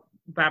go out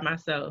by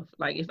myself.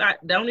 Like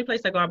the only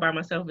place I go out by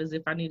myself is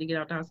if I need to get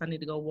out the house, I need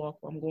to go walk,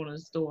 or I'm going to the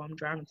store, I'm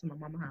driving to my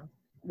mama's house.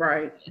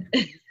 Right.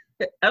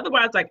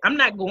 Otherwise, like, I'm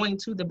not going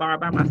to the bar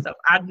by myself.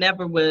 I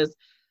never was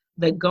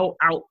the go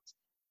out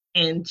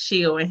and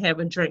chill and have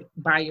a drink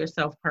by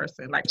yourself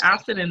person. Like, I'll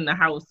sit in the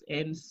house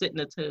and sit in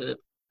the tub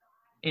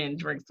and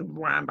drink some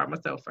wine by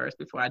myself first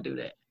before I do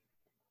that.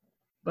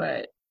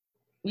 But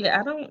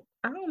yeah, I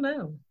don't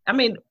know. I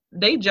mean,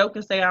 they joke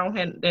and say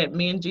that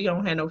me and G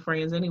don't have no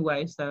friends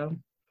anyway, so.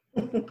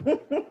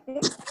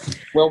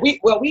 Well, we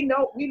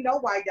know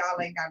why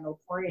y'all ain't got no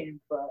friends,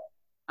 but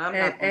I'm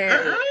not.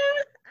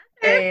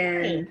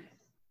 And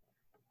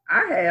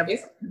I have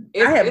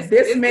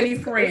this many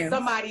friends.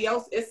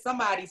 It's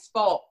somebody's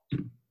fault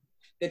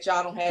that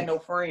y'all don't have no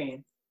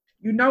friends.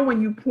 You know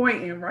when you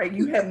pointing, right?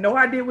 You have no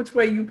idea which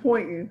way you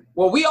pointing.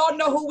 Well, we all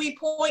know who we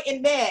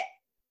pointing at.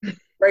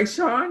 Ray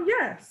Sean,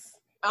 yes.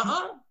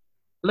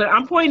 Look,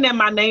 I'm pointing at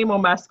my name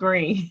on my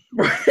screen.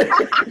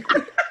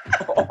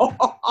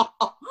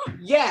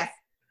 Yes,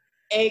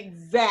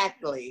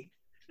 exactly.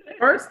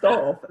 First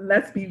off,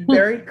 let's be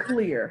very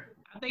clear.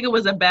 I think it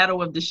was a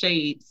battle of the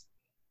shades.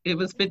 It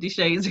was 50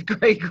 Shades of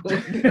Grey.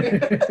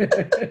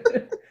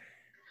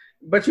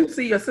 But you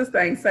see, your sister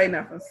ain't say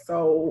nothing,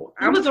 so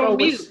He was on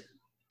mute.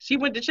 She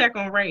went to check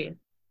on Red.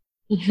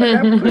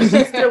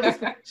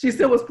 She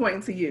still was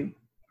pointing to you.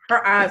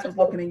 Her eyes was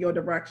looking in your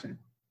direction.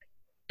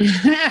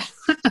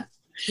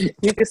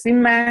 You can see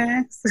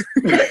mine.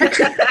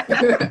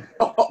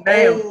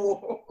 Damn.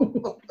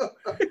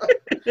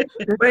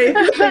 Wait,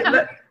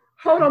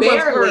 hold on,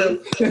 barely.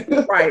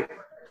 Right.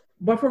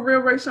 But for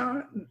real,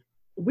 Rayshawn,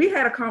 we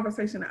had a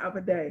conversation the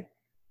other day.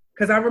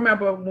 Because I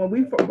remember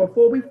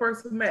before we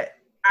first met,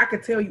 I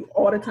could tell you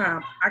all the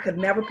time, I could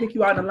never pick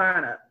you out in the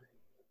lineup.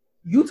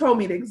 You told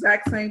me the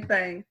exact same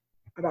thing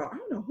about, I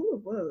don't know who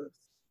it was.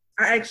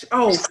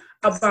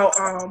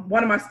 About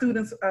one of my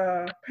students'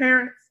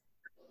 parents.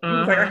 He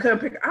was like, I couldn't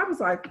pick. I was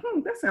like,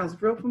 that sounds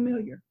real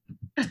familiar.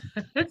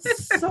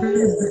 So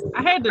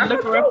I had to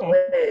look her up on.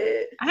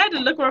 I had to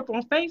look her up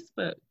on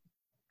Facebook.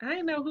 I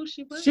didn't know who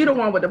she was. She the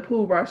one with the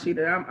pool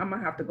Rashida. I'm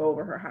gonna have to go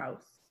over her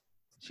house.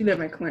 She live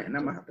in Clinton.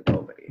 I'm gonna have to go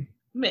over there.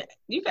 Man,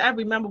 I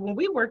remember when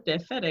we worked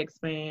at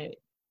FedEx, man.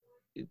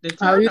 The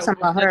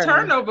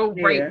turnover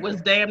rate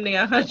was damn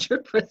near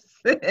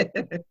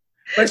 100%.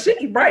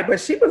 But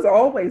she was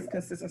always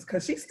consistent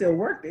because she still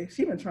worked there.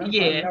 She been trying to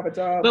find another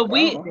job. But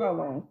I don't know how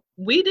long.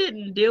 We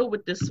didn't deal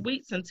with the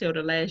suites until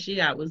the last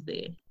year I was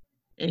there,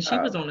 and she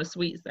was on the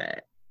suite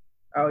side.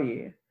 Oh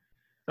yeah.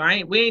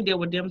 So we ain't deal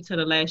with them till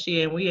the last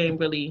year, and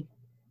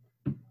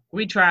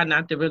we tried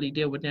not to really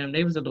deal with them.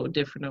 They was a little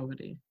different over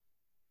there.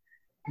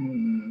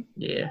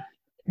 Yeah.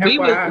 We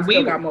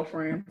got more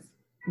friends.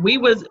 We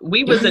was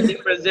a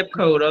different zip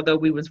code, although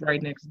we was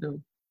right next door.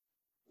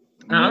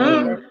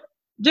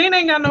 Jane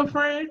ain't got no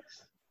friends.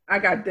 I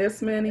got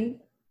this many.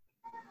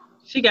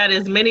 She got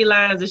as many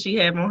lines as she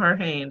have on her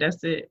hand.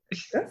 That's it.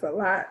 That's a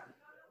lot.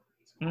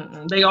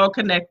 They all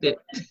connected.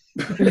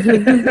 I'm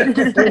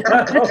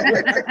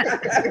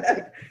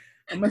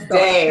gonna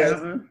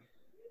start.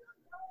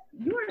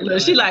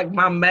 Look, she like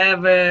my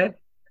mother,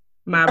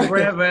 my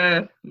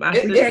brother, my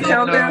sister. It's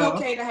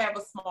okay to have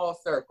a small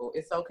circle.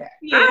 It's okay.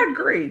 Yeah. I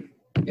agree.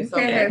 You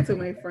can't have too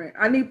many friends.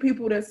 I need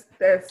people that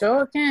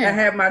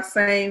have my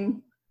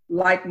same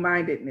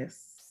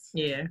like-mindedness.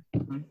 Yeah.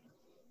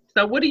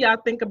 So what do y'all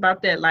think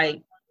about that?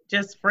 Like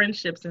just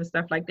friendships and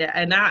stuff like that.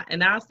 And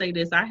I'll say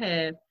this: I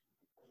have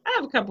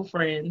a couple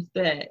friends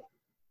that,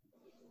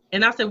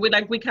 and I said we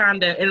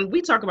kind of, and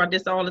we talk about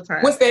this all the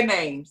time. What's their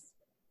names?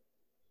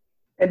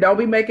 And don't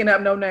be making up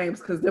no names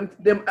because them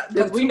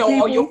we know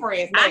all your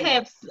friends.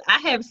 Names. I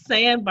have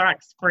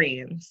sandbox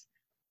friends.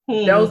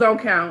 Those don't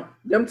count.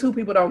 Them two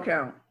people don't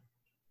count.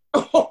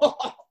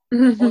 Or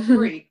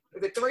three.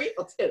 Is it 3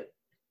 or 2?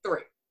 3.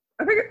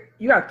 I think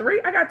you got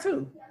 3. I got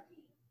 2.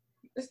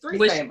 It's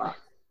 3 sandbox.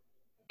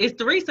 It's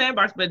 3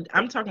 sandbox, but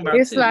I'm talking about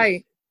it's 2.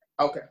 Like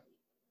okay.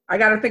 I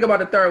got to think about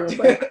the third one.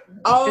 But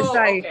it's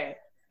like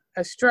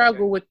a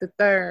struggle with the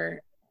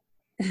third.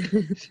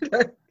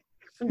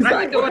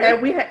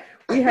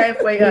 We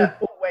halfway up.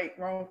 Oh wait,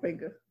 wrong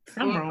finger.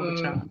 I'm wrong with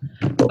y'all.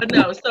 But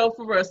no, so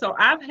for real. So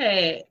I've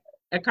had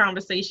a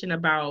conversation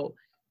about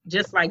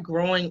just like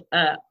growing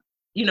up,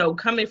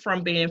 coming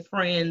from being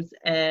friends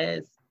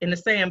as in the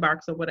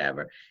sandbox or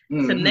whatever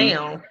to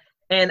now.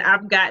 And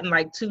I've gotten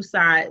like 2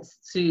 sides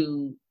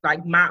to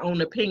like my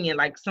own opinion,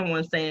 like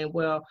someone saying,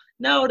 well,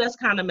 no, that's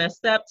kind of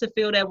messed up to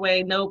feel that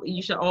way. Nope,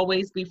 you should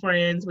always be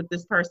friends with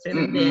this person.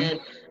 And then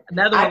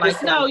another one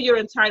like, no, you're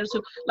entitled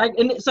to. Like,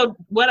 and so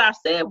what I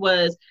said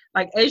was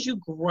like, as you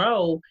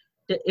grow,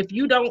 if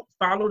you don't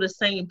follow the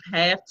same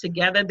path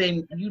together,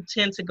 then you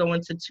tend to go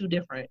into 2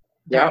 different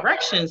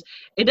directions.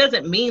 It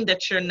doesn't mean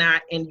that you're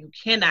not and you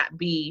cannot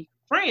be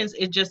friends.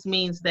 It just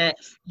means that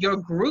your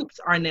groups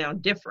are now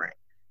different.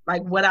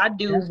 Like what I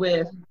do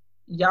with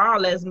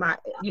y'all as my,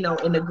 in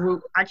the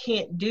group, I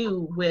can't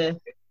do with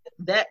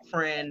that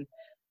friend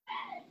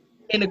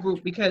in a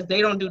group because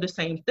they don't do the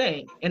same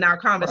thing. And our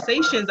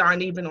conversations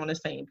aren't even on the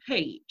same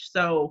page.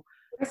 So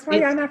that's why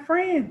y'all not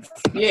friends.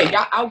 Yeah,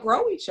 y'all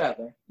outgrow each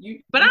other.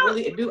 You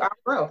really do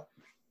outgrow.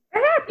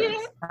 Yeah.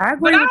 I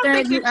agree with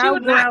that. You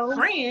outgrow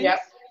friends. Yep.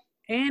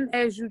 And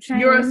as you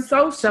change, you're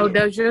associate. So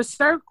does your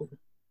circle.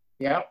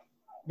 Yep.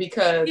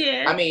 Because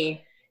I mean,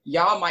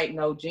 y'all might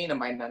know, Gina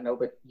might not know,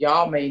 but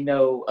y'all may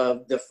know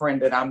of the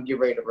friend that I'm getting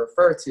ready to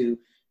refer to.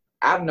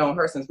 I've known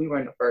her since we were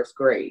in the 1st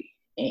grade.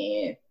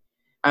 And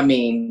I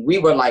mean, we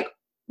were like,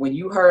 when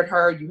you heard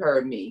her, you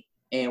heard me.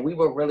 And we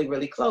were really,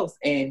 really close.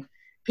 And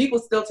people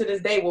still to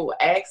this day will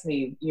ask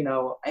me,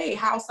 hey,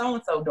 how's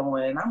so-and-so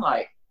doing? And I'm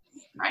like,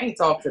 I ain't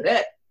talked to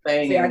that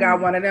thing. See, I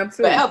got one of them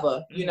too.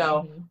 Forever,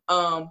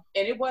 And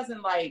it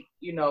wasn't like,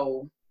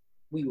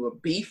 we were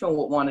beefing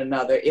with one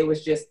another. It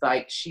was just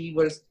like she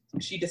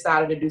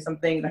decided to do some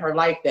things in her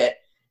life that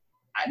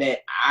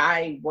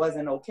I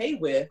wasn't okay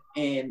with,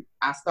 and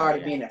I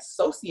started being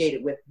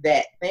associated with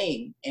that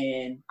thing.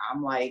 And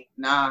I'm like,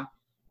 nah,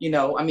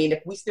 I mean,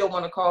 if we still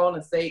want to call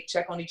and say,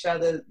 check on each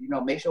other,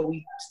 make sure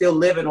we still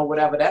living or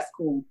whatever, that's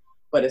cool.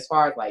 But as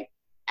far as like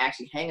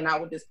actually hanging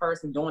out with this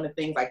person, doing the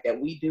things like that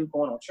we do,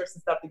 going on trips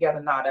and stuff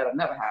together, nah, that'll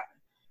never happen.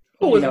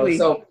 Who is we?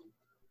 So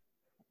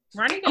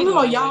I'm talking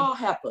about y'all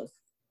helpers.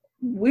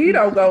 We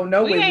don't go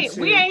nowhere.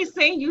 We ain't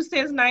seen you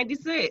since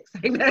 '96.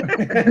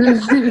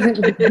 That's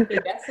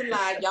a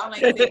lie. Y'all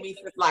ain't seen me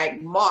since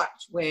like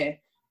March when.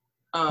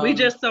 We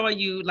just saw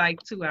you like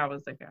 2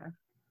 hours ago.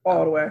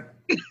 All the way.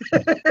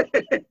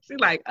 She's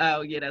like,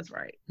 oh yeah, that's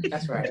right.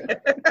 That's right.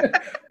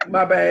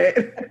 My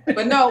bad.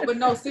 But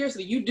no,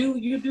 seriously, you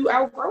do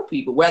outgrow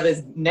people, whether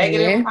it's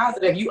negative or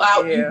positive.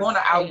 You're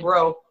gonna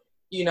outgrow,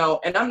 you know,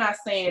 and I'm not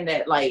saying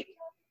that like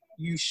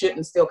you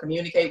shouldn't still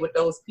communicate with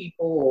those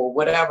people or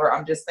whatever.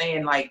 I'm just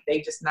saying like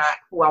they just not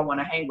who I want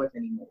to hang with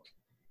anymore.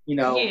 You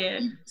know,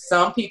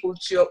 some people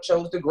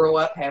chose to grow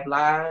up, have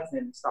lives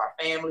and start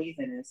families,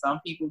 and then some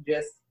people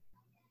just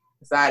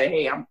decided,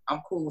 hey, I'm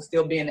cool with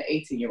still being an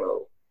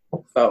 18-year-old.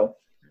 So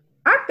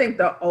I think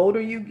the older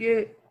you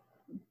get,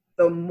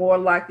 the more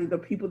likely the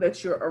people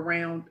that you're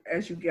around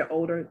as you get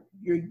older,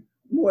 you're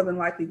more than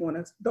likely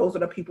those are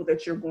the people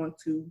that you're going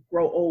to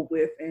grow old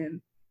with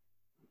and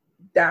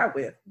die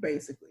with,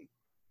 basically.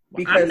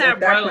 Because I'm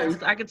not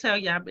Rose. I can tell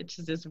y'all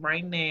bitches this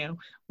right now.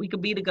 We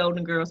could be the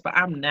Golden Girls, but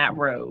I'm not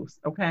Rose.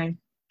 Okay,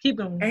 keep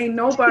going. Ain't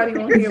nobody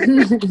on here.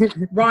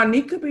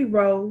 Ronnie could be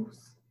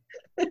Rose.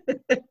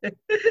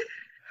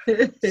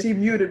 She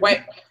muted.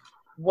 Wait,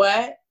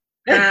 what?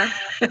 Okay.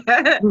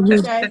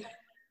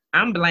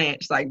 I'm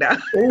Blanche like that.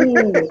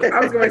 Ooh, I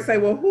was going to say,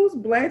 well, who's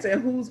Blanche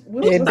and who's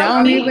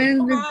don't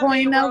even be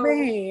pointing over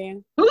here.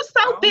 Who's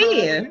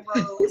Sophia?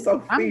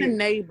 I'm the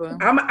neighbor.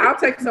 I'll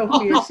take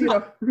Sophia.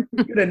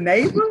 You the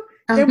neighbor?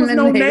 There was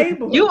no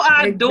neighbor. You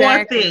are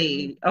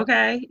Dorothy,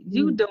 okay?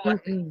 You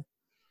Dorothy.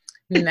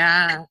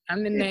 Nah,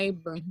 I'm the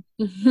neighbor.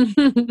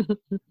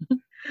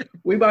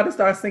 We about to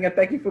start singing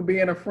 "Thank You for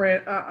Being a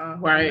Friend."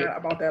 Right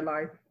about that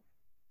life.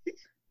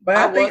 But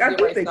I think that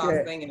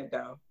singing it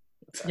though.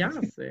 Y'all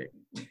sick.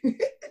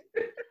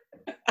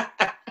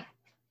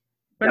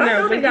 But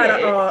no, they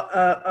got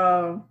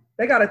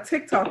a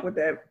TikTok with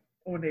that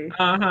on there.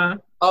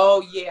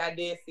 Oh yeah, I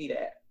did see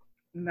that.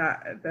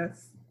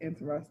 That's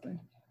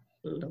interesting.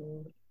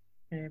 Lord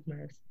have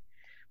mercy.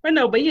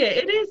 But yeah,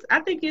 it is.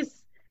 I think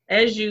it's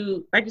as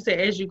you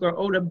grow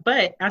older.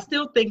 But I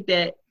still think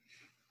that.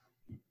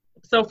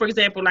 So, for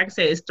example, like I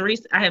said,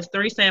 I have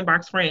 3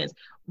 Sandbox friends.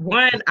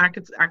 One I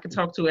could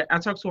talk to. I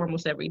talk to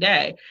almost every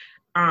day.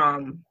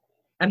 2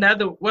 I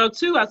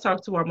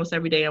talk to almost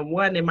every day, and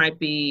 1 it might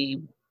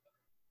be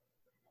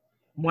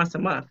once a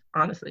month,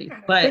 honestly.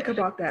 But think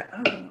about that.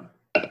 I'm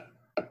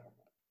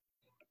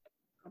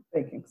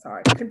thinking.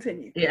 Sorry.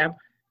 Continue. Yeah.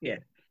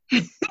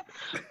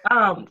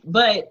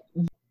 But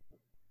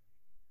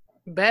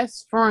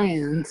best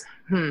friends.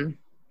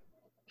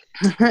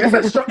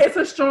 It's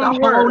a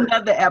strong word. Whole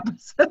nother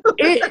episode.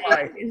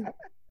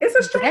 It's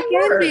a strong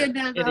word. That can be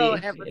another whole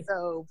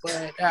episode,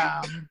 but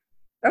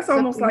that's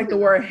almost like the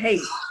word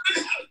hate.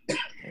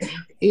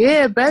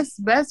 Yeah, best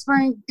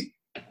friend.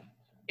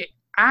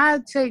 I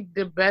take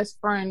the best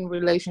friend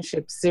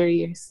relationship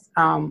serious,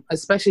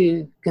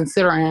 especially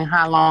considering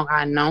how long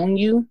I known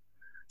you.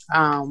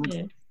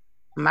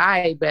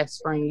 My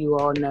best friend, you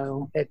all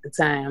know at the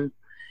time,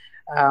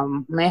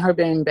 me and her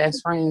been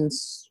best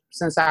friends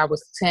since I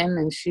was 10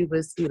 and she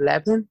was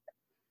 11.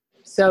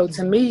 So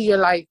to me, you're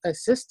like a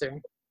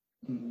sister.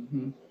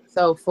 Mm-hmm.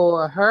 So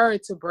for her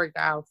to break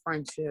our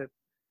friendship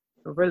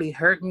really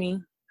hurt me,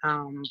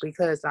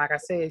 because like I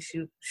said,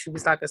 she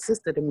was like a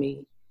sister to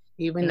me,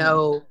 even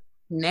though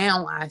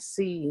now I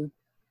see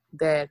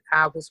that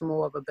I was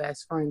more of a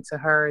best friend to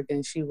her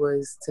than she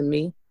was to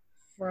me.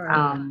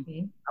 Right.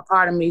 A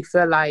part of me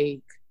felt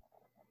like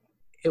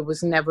it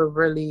was never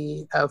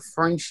really a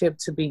friendship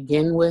to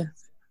begin with.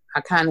 I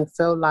kind of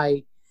felt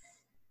like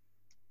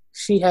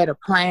she had a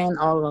plan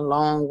all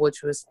along,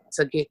 which was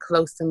to get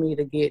close to me,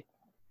 to get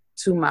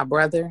to my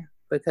brother,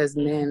 because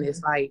then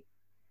it's like,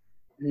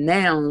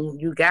 now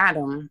you got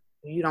him,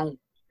 you don't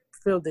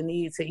feel the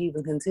need to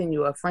even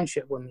continue a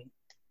friendship with me.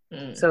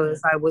 So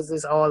it's like, was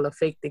this all a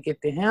fake to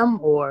get to him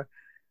or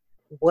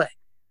what?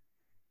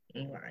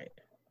 Right.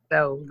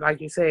 So like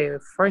you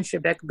said,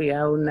 friendship, that could be a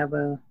whole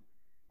nother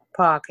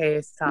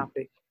podcast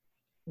topic.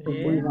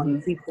 We want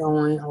to keep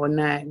going or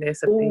not.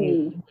 That's a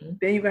thing.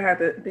 Then you're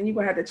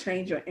gonna have to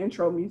change your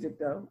intro music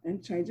though,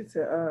 and change it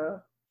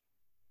to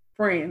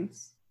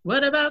Friends.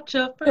 What about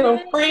your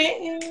friends?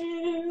 Wait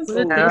a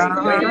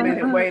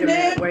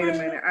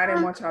minute. I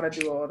didn't want y'all to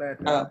do all that.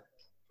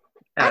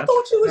 I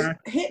thought you was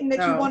hinting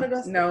that you wanted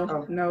us. No,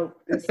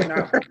 it's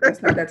not.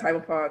 It's not that type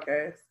of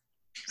podcast.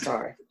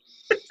 Sorry.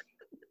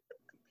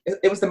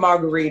 It was the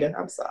margarita.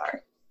 I'm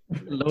sorry.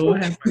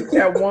 Lord have mercy.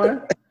 That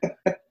one.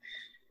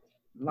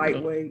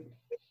 Lightweight.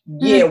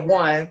 Yeah,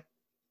 1.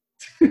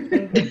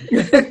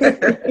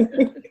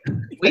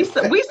 We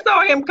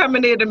saw him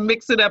coming in to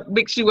mix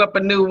you up a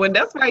new one.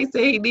 That's why he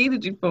said he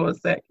needed you for a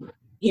second.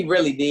 He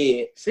really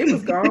did. She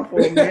was gone for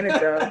a minute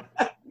though.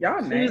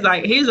 Y'all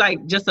nasty. He's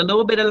like just a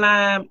little bit of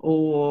lime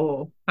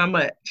or how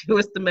much?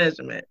 What's the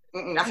measurement?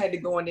 I had to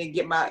go in there and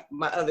get my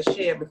other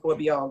share before it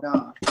be all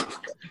gone.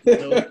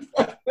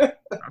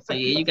 So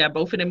yeah, you got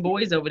both of them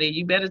boys over there.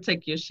 You better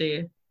take your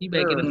share. You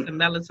better get them some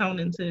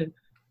melatonin too.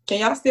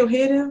 Can y'all still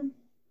hear them?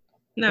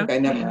 No. Okay,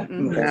 never mind.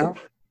 No.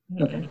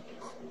 Mm-mm.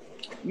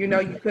 You know,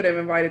 you could have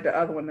invited the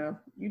other one though.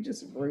 You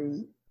just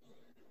rude.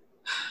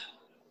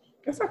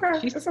 It's okay.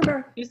 It's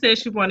okay. She said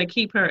she want to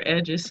keep her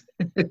edges.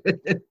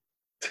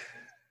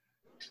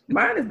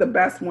 Mine is the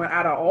best one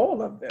out of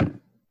all of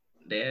them.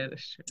 Yeah,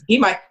 that's true. He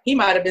might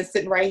have been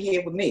sitting right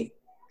here with me.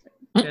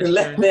 That's And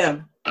let true.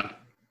 them.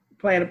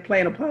 Playing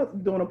a puzzle,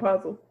 doing a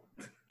puzzle.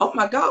 Oh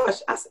my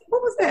gosh! I said,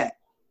 what was that?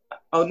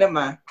 Oh, never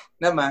mind.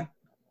 Never mind.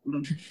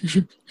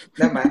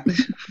 Never mind.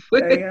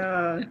 They,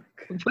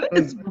 What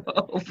is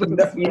wrong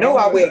with You know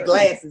I wear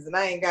glasses and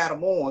I ain't got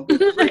them on.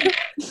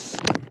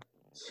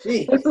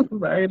 Jeez.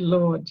 my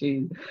Lord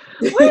Jesus?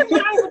 What is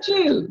wrong with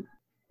you?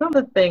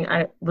 Another thing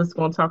I was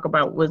going to talk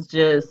about was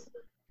just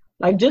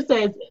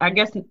as I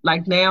guess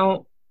like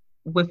now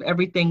with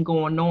everything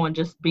going on,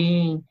 just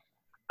being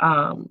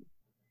a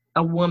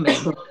woman,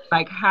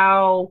 like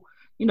how,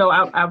 you know,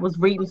 I was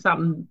reading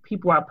something,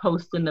 people are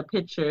posting the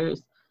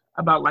pictures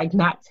about like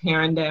not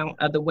tearing down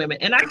other women.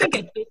 And I think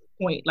at this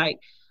point, like,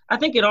 I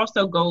think it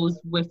also goes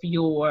with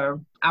your,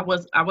 I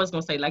was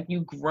gonna say like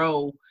you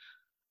grow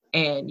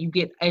and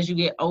as you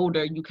get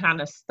older, you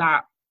kind of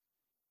stop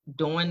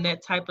doing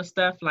that type of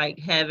stuff, like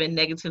having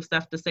negative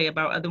stuff to say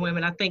about other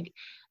women. I think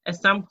at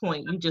some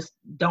point you just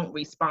don't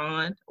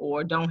respond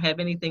or don't have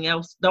anything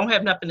else, don't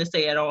have nothing to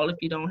say at all if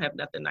you don't have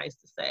nothing nice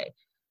to say.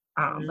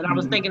 But I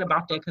was thinking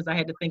about that because I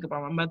had to think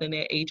about my mother and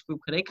their age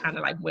group because they kind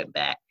of like went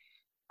back.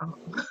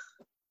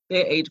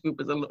 Their age group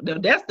is a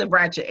little, that's the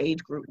ratchet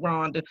age group,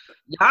 Rhonda.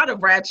 Y'all the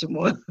ratchet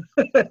one.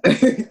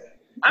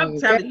 I'm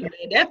telling you,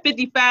 man, that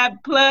 55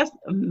 plus,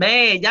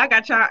 man, y'all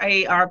got y'all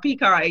AARP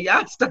card and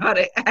y'all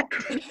started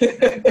acting.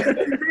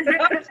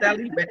 I'm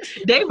telling you, man.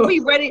 They be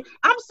ready.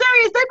 I'm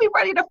serious. They be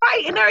ready to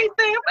fight and everything.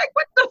 I'm like,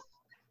 what the?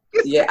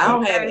 Yeah, I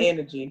don't have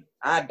energy.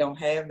 I don't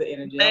have the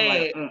energy.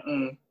 Man.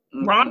 I'm like,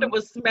 Rhonda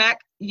would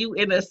smack you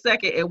in a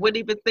second and wouldn't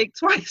even think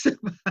twice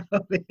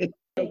about it.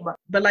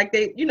 But like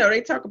they, you know, they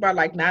talk about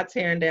like not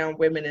tearing down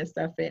women and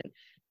stuff. And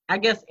I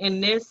guess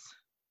in this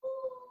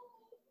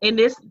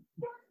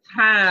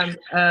time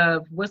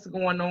of what's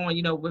going on,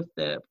 you know, with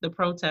the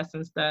protests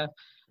and stuff,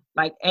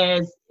 like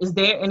is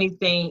there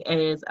anything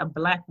as a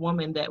Black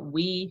woman that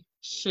we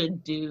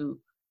should do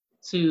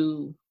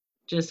to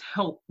just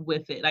help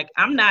with it? Like,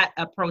 I'm not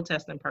a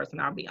protesting person,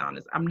 I'll be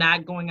honest. I'm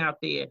not going out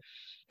there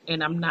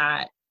and I'm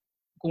not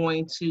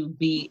going to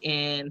be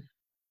in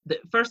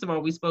first of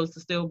all, we're supposed to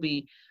still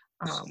be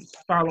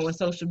following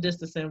social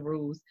distancing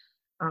rules.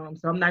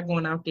 So I'm not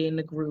going out there in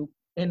the group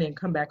and then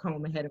come back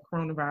home and had a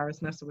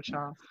coronavirus messing with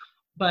y'all.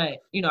 But,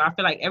 you know, I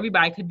feel like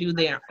everybody could do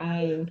their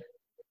own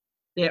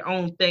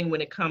thing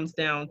when it comes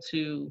down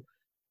to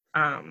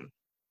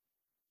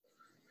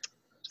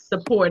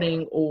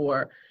supporting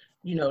or,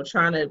 you know,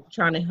 trying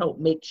to help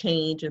make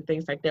change and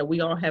things like that. We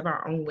all have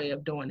our own way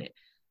of doing it.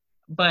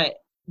 But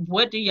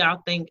what do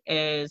y'all think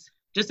as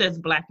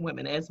Black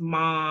women, as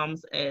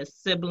moms, as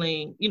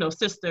siblings, you know,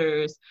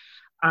 sisters,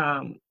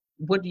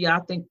 what do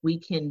y'all think we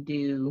can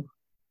do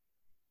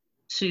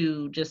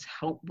to just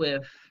help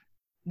with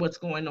what's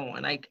going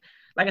on? Like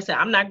I said,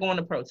 I'm not going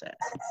to protest,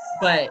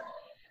 but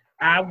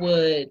I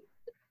would,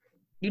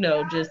 you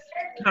know, just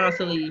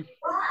constantly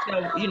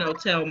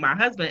tell my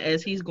husband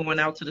as he's going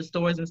out to the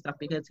stores and stuff,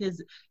 because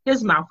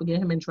his mouth will get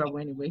him in trouble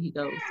anywhere he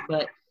goes.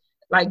 But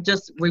like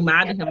just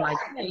reminding him like,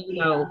 hey, you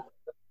know,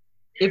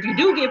 if you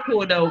do get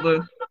pulled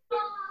over,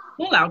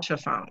 pull out your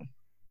phone.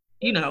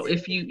 You know,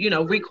 if you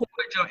know, record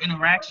your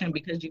interaction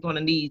because you're going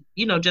to need,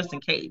 you know, just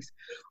in case.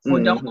 Or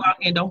don't go out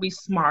here and don't be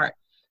smart.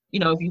 You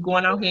know, if you're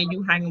going out here and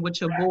you hanging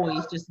with your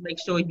boys, just make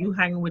sure you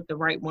hanging with the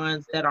right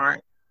ones that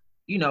aren't,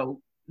 you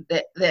know,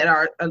 that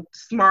are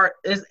smart,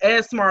 as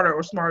smarter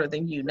or smarter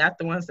than you, not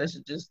the ones that's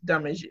just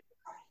dumb as you.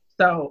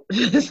 So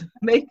just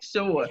make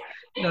sure,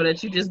 you know,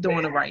 that you're just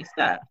doing the right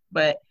stuff.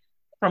 But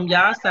from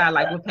y'all side,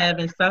 like with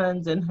having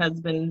sons and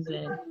husbands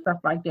and stuff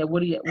like that,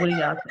 what do y'all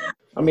think?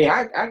 I mean,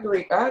 I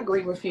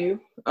agree with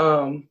you.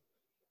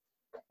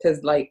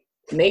 Because like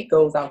Nate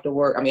goes out to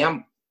work. I mean,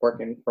 I'm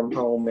working from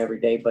home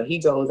every day, but he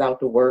goes out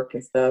to work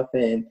and stuff.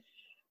 And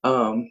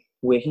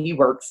where he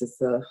works,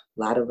 it's a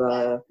lot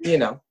of you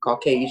know,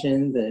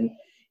 Caucasians, and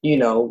you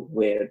know,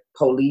 where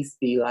police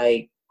be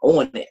like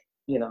on it.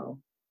 You know,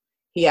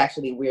 he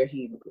actually where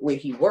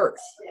he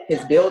works,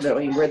 his building, I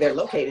mean, where they're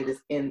located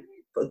is in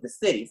the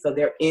city, so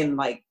they're in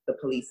like the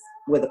police,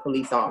 where the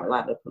police are, a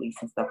lot of the police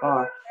and stuff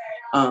are.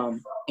 And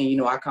you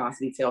know, I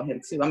constantly tell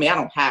him too. I mean, I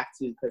don't have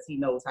to because he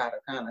knows how to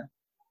kind of,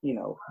 you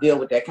know, deal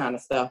with that kind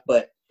of stuff.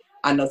 But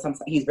I know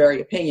sometimes he's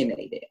very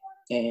opinionated,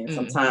 and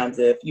sometimes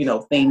if, you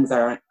know, things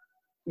aren't,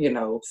 you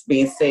know,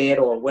 being said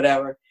or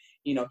whatever,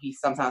 you know, he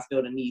sometimes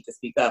feel the need to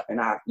speak up, and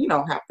I, you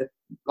know, have to,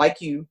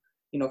 like you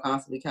know,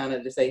 constantly kind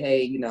of just say,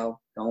 hey, you know,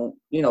 don't,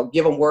 you know,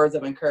 give him words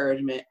of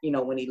encouragement, you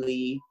know, when he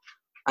leave.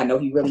 I know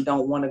he really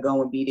don't want to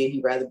go and be there.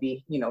 He'd rather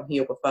be, you know,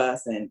 here with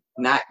us and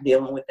not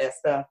dealing with that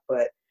stuff.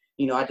 But,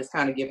 you know, I just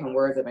kind of give him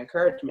words of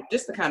encouragement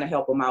just to kind of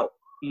help him out,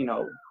 you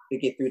know, to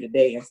get through the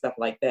day and stuff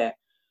like that.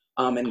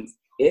 And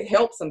it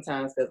helps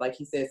sometimes because, like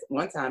he says,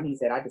 one time he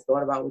said, I just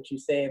thought about what you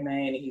said,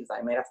 man. And he was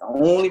like, man, that's the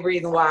only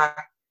reason why,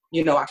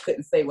 you know, I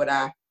couldn't say what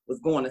I was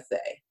going to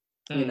say,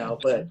 you know,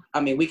 but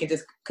I mean, we can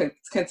just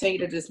continue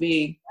to just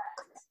be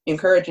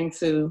encouraging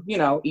to, you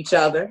know, each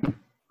other,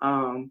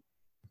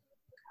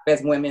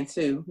 as women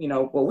too, you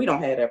know, well, we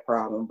don't have that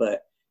problem,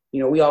 but,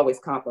 you know, we always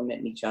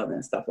compliment each other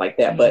and stuff like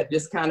that, but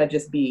just kind of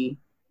just be,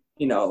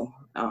 you know,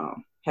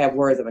 have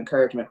words of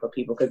encouragement for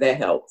people, because that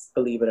helps,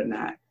 believe it or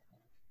not.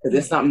 Because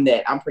it's something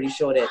that I'm pretty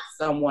sure that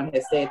someone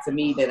has said to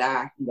me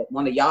that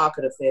one of y'all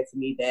could have said to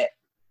me, that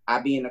I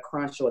be in a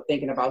crunch or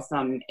thinking about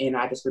something, and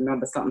I just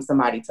remember something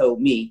somebody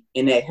told me,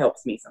 and that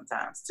helps me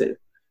sometimes too.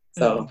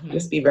 So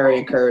just be very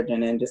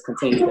encouraging and just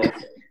continue to,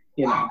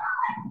 you know,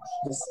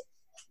 just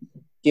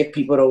give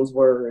people those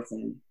words.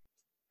 And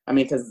I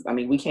mean, because I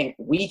mean,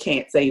 we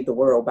can't save the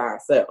world by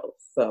ourselves.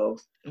 So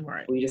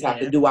we just have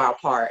to do our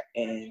part,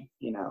 and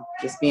you know,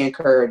 just be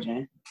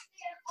encouraging.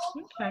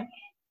 Okay.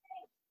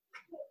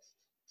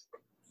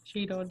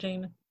 Cheeto,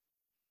 Gina.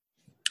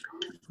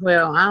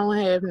 Well, I don't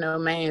have no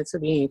man to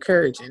be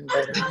encouraging,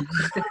 but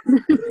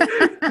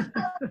as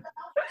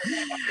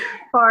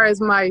far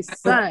as my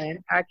son,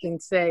 I can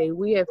say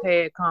we have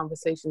had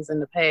conversations in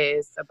the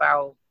past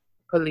about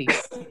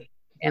police,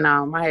 and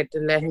I had to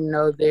let him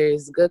know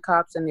there's good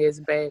cops and there's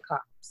bad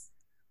cops.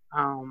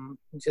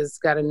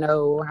 Just got to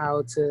know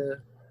how to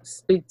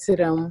speak to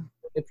them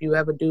if you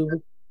ever do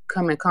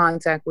come in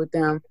contact with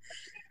them.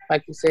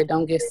 Like you said,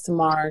 don't get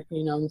smart,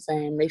 you know what I'm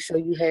saying? Make sure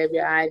you have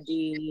your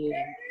ID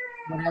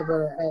and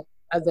whatever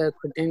other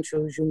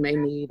credentials you may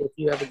need if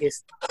you ever get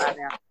stopped by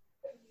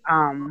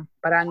them.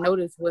 But I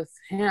noticed with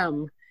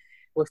him,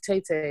 with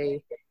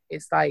Tay,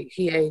 it's like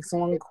he asks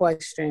one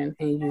question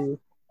and you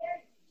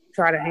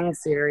try to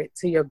answer it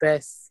to your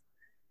best.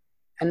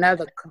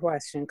 Another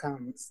question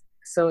comes.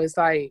 So it's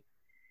like,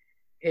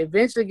 it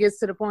eventually gets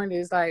to the point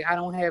it's like I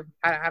don't have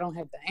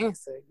the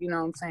answer. You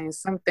know what I'm saying?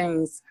 Some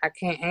things I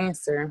can't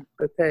answer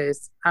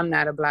because I'm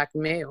not a Black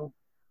male.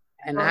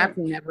 And I've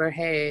never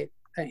had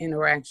an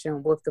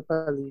interaction with the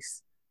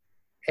police.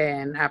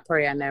 And I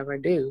pray I never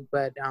do.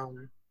 But I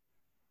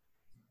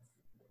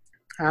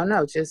don't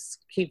know,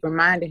 just keep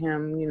reminding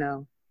him, you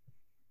know,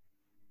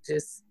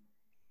 just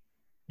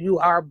you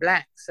are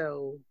Black.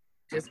 So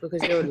just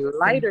because you're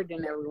lighter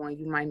than everyone,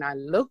 you might not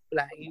look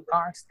Black. You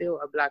are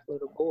still a Black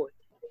little boy.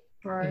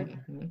 Right.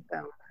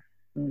 So,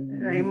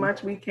 there ain't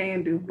much we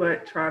can do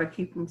but try to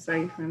keep them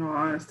safe, in all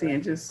honesty,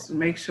 and just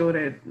make sure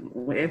that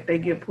if they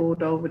get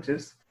pulled over,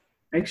 just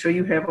make sure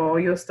you have all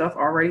your stuff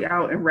already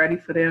out and ready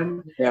for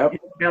them. Yep.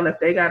 And if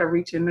they got to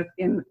reach into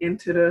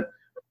the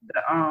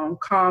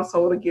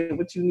console to get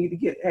what you need to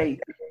get, hey,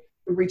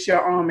 reach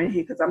your arm in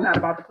here, because I'm not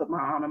about to put my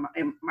arm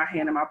in my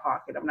hand in my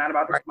pocket. I'm not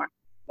about to put my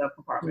glove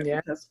compartment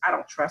because I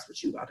don't trust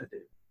what you about to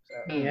do.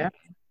 So, yeah.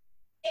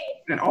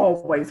 And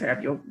always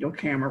have your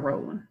camera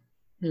rolling.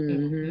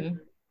 Mm-hmm.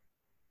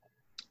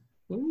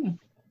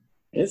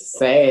 It's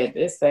sad.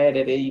 It's sad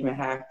that it even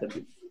have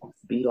to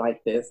be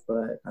like this,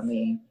 but I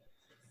mean,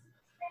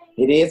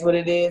 it is what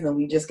it is, and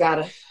we just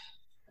gotta,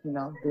 you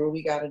know, do what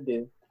we gotta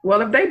do.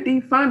 Well, if they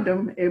defund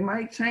them, it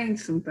might change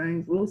some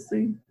things. We'll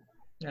see.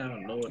 Oh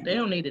Lord, they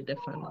don't need to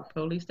defund the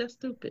police. That's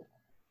stupid.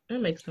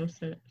 That makes no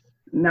sense.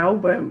 No,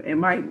 but it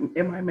might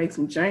make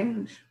some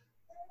change.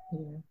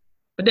 Yeah.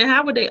 But then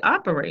how would they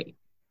operate?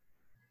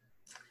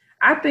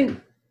 I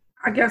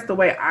guess the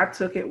way I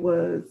took it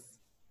was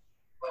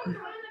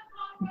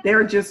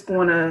they're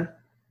gonna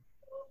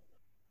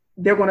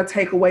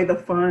take away the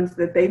funds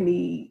that they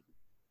need.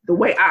 The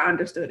way I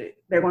understood it,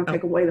 they're going to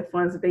take away the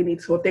funds that they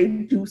need. So if they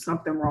do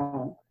something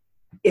wrong,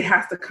 it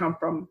has to come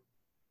from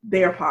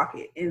their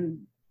pocket,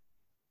 and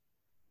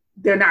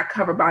they're not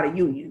covered by the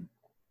union.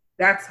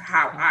 That's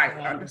how I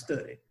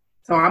understood it.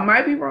 So I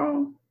might be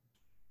wrong.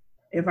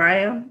 If I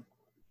am,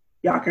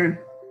 y'all can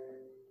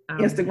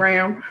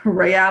Instagram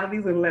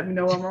realities and let me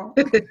know I'm wrong.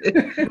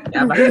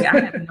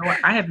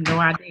 I have no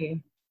idea.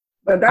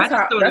 But that's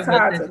how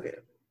I took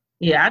it.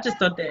 Yeah, I just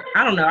thought that,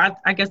 I don't know.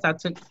 I guess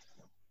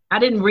I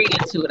didn't read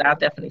into it. I'll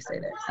definitely say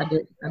that. I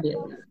did.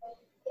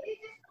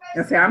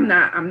 And say I'm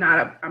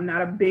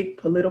not a big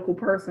political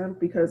person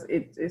because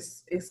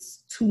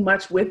it's too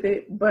much with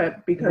it.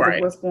 But because of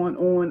what's going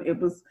on, it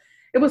was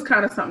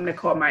kind of something that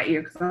caught my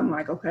ear, because I'm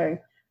like, okay,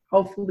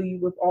 hopefully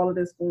with all of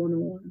this going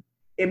on,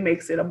 it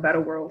makes it a better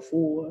world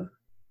for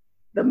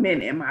the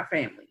men in my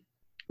family.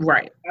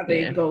 Right. I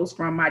think it goes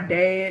from my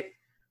dad,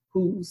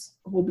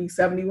 who'll be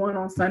 71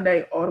 on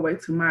Sunday, all the way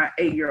to my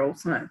 8-year-old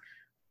son.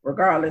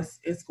 Regardless,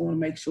 it's going to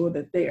make sure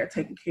that they are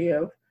taken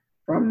care of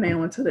from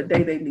now until the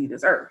day they leave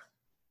this earth.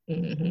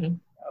 Mm-hmm.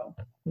 So.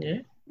 Yeah.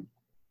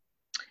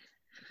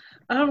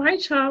 All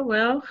right, y'all.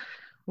 Well,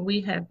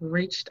 we have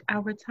reached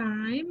our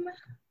time.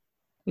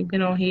 We've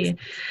been on here.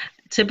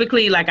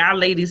 Typically, like, our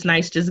ladies'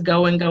 nights just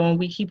go and go, and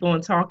we keep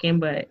on talking,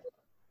 but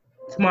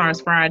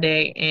tomorrow's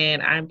Friday,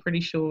 and I'm pretty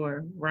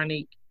sure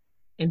Ronique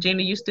and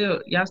Gina,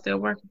 y'all still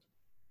working?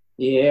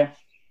 Yeah.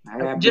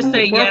 Just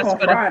say yes on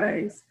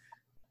Fridays.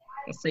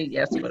 Say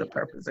yes for the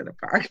purpose of the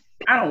podcast.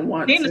 I don't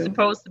want Gina's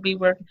supposed to be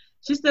working.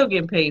 She's still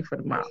getting paid for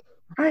the month.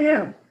 I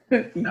am.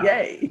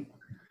 Yay.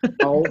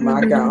 Oh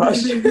my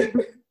gosh.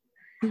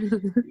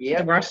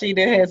 Yeah,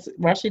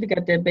 Rashida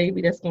got that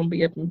baby that's gonna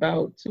be up in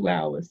about 2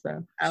 hours.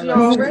 So she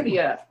already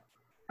up.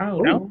 Oh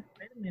Ooh. no!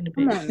 Wait a minute,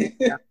 Come baby.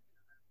 on.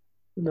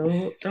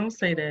 No, don't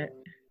say that.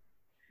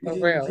 For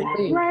real.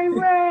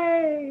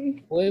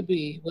 Ray. We'll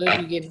be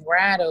getting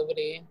right over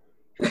there.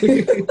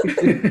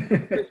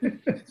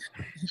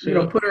 You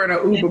don't put her in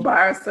an Uber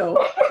by herself.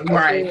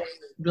 Right.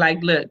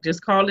 Like, look,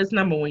 just call this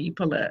number when you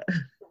pull up.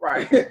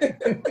 Right.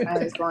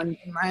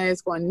 My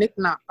ass going nick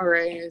knock her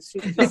ass. She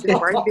just sit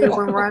right there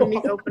when Rodney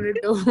open the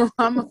door.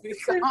 I'm gonna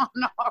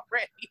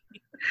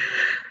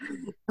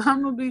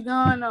be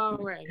gone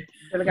already.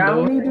 Like, I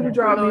don't need you to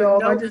drop me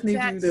off. I just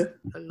need you to.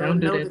 Don't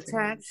do that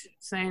attached,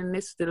 saying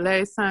this is the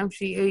last time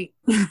she ate.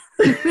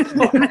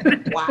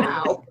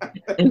 Wow.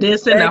 And then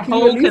send a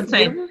whole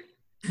container.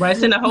 Right,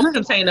 send a whole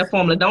container of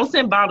formula. Don't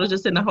send bottles,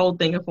 just send the whole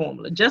thing of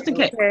formula, just in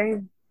case.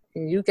 Okay.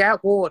 And you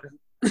got water.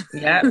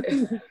 Yeah.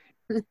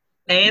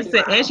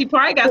 And she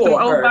probably got some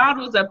old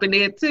bottles up in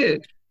there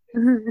too.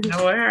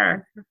 Know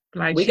her.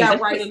 Like we got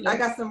rice. I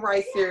got some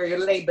rice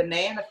cereal, like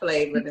banana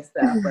flavored and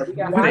stuff. But we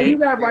got Why you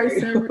got rice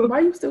cereal? Why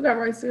you still got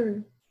rice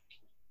cereal?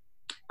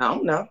 I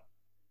don't know.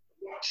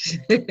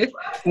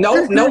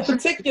 No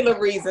particular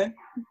reason.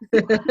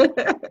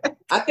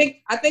 I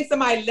think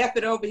somebody left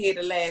it over here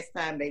the last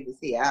time they was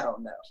here. I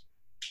don't know.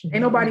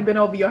 Ain't nobody been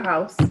over your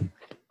house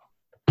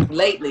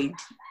lately.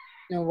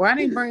 And why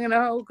they bringing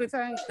a whole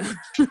container?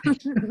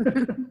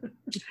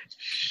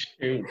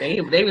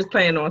 They was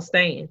planning on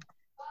staying.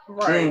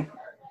 Right.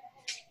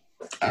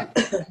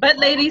 But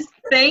ladies,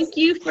 thank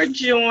you for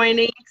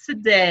joining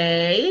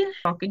today.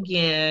 Talk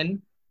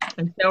again.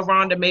 And tell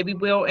Rhonda maybe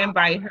we'll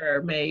invite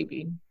her.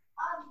 Maybe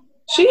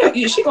she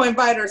gonna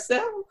invite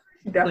herself.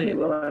 She definitely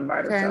will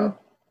invite herself.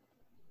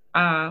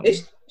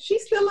 Is she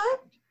still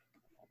up?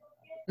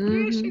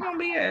 Yeah, she gonna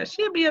be here.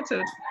 She'll be up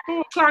till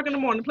 4:00 in the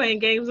morning playing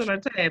games on her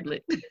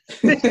tablet.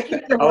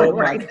 Oh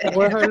my God.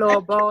 With her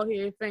little bald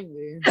head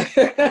fingers.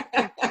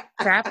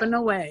 Tapping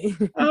away.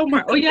 Oh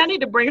my! Oh yeah, I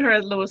need to bring her a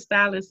little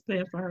stylus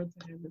pen for her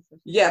tablet.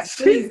 Yes,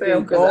 please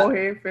do. Bald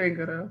head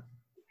finger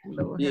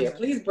though. Yeah,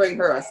 please bring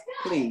her us.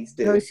 Please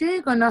do. So she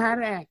ain't gonna know how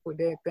to act with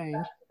that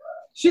thing.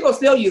 She gonna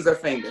still use her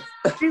fingers.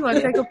 She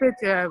gonna take a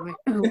picture of it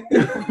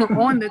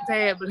on the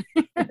tablet.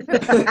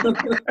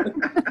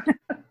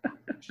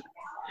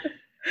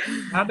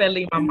 I better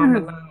leave my mama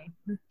alone.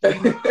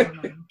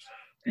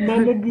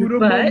 Mama Buddha,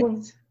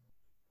 mama.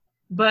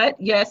 But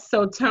yes,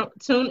 so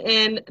tune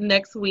in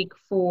next week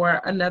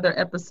for another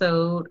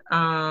episode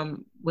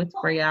with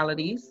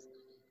Realities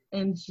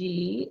and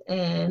G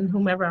and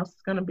whomever else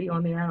is going to be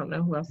on there. I don't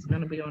know who else is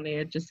going to be on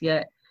there just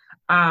yet.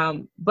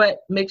 But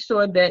make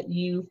sure that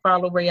you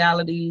follow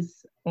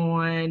Realities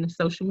on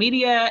social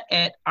media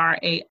at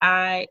RAIALITIES.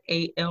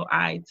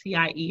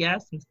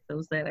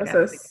 That's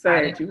a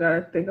sad. You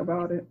gotta think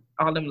about it.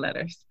 All them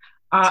letters.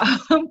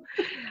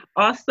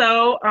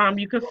 Also,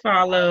 you can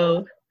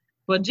follow.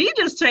 Well, G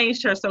just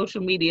changed her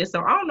social media,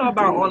 so I don't know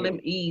about all them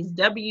E's.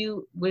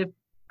 W with.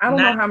 I don't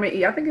know how many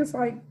E. I think it's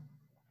like.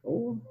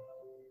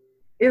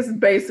 It's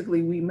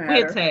basically We Matter.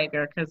 We'll tag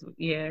her because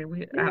I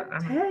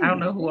don't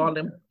know who all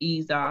them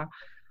E's are.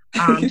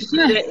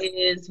 Sheeta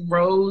is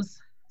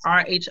Rose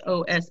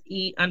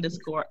RHOSE_up,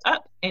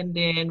 and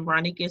then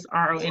Ronique is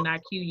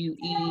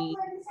RONIQUE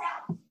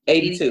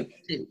 82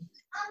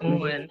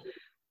 on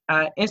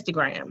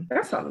Instagram.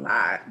 That's a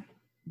lot.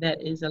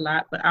 That is a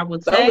lot, but I will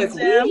tag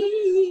them.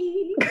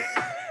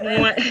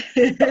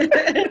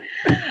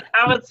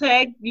 I will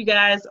tag you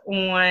guys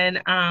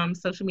on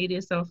social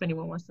media, so if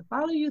anyone wants to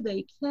follow you,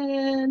 they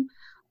can.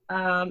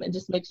 And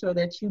just make sure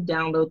that you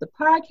download the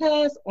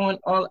podcast on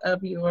all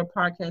of your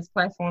podcast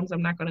platforms.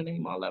 I'm not going to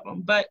name all of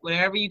them, but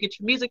wherever you get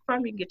your music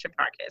from, you can get your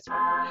podcast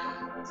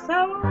from.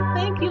 So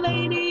thank you,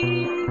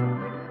 ladies.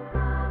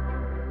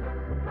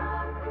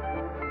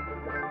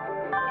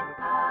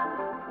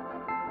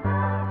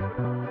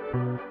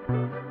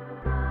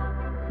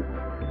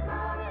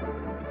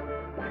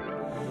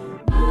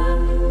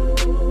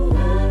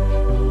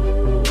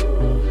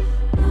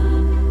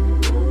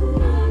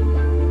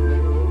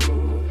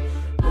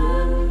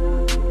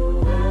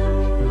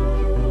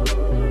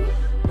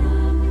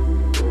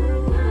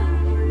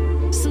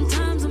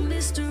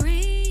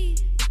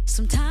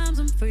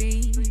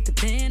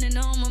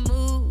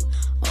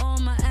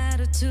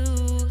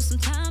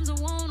 Sometimes I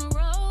wanna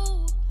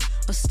roll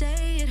or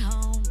stay at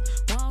home,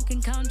 walk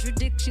in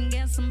contradiction,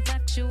 get some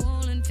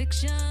factual and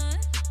fiction.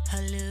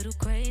 A little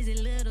crazy,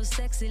 little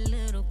sexy,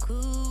 little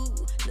cool,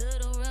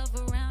 little rough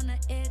around the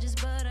edges,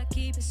 but I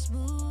keep it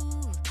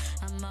smooth.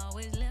 I'm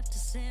always left to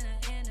center,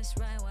 and it's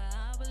right where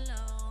I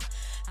belong.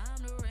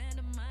 I'm the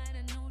random mind,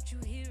 and don't you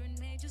hear it,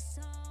 major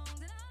song.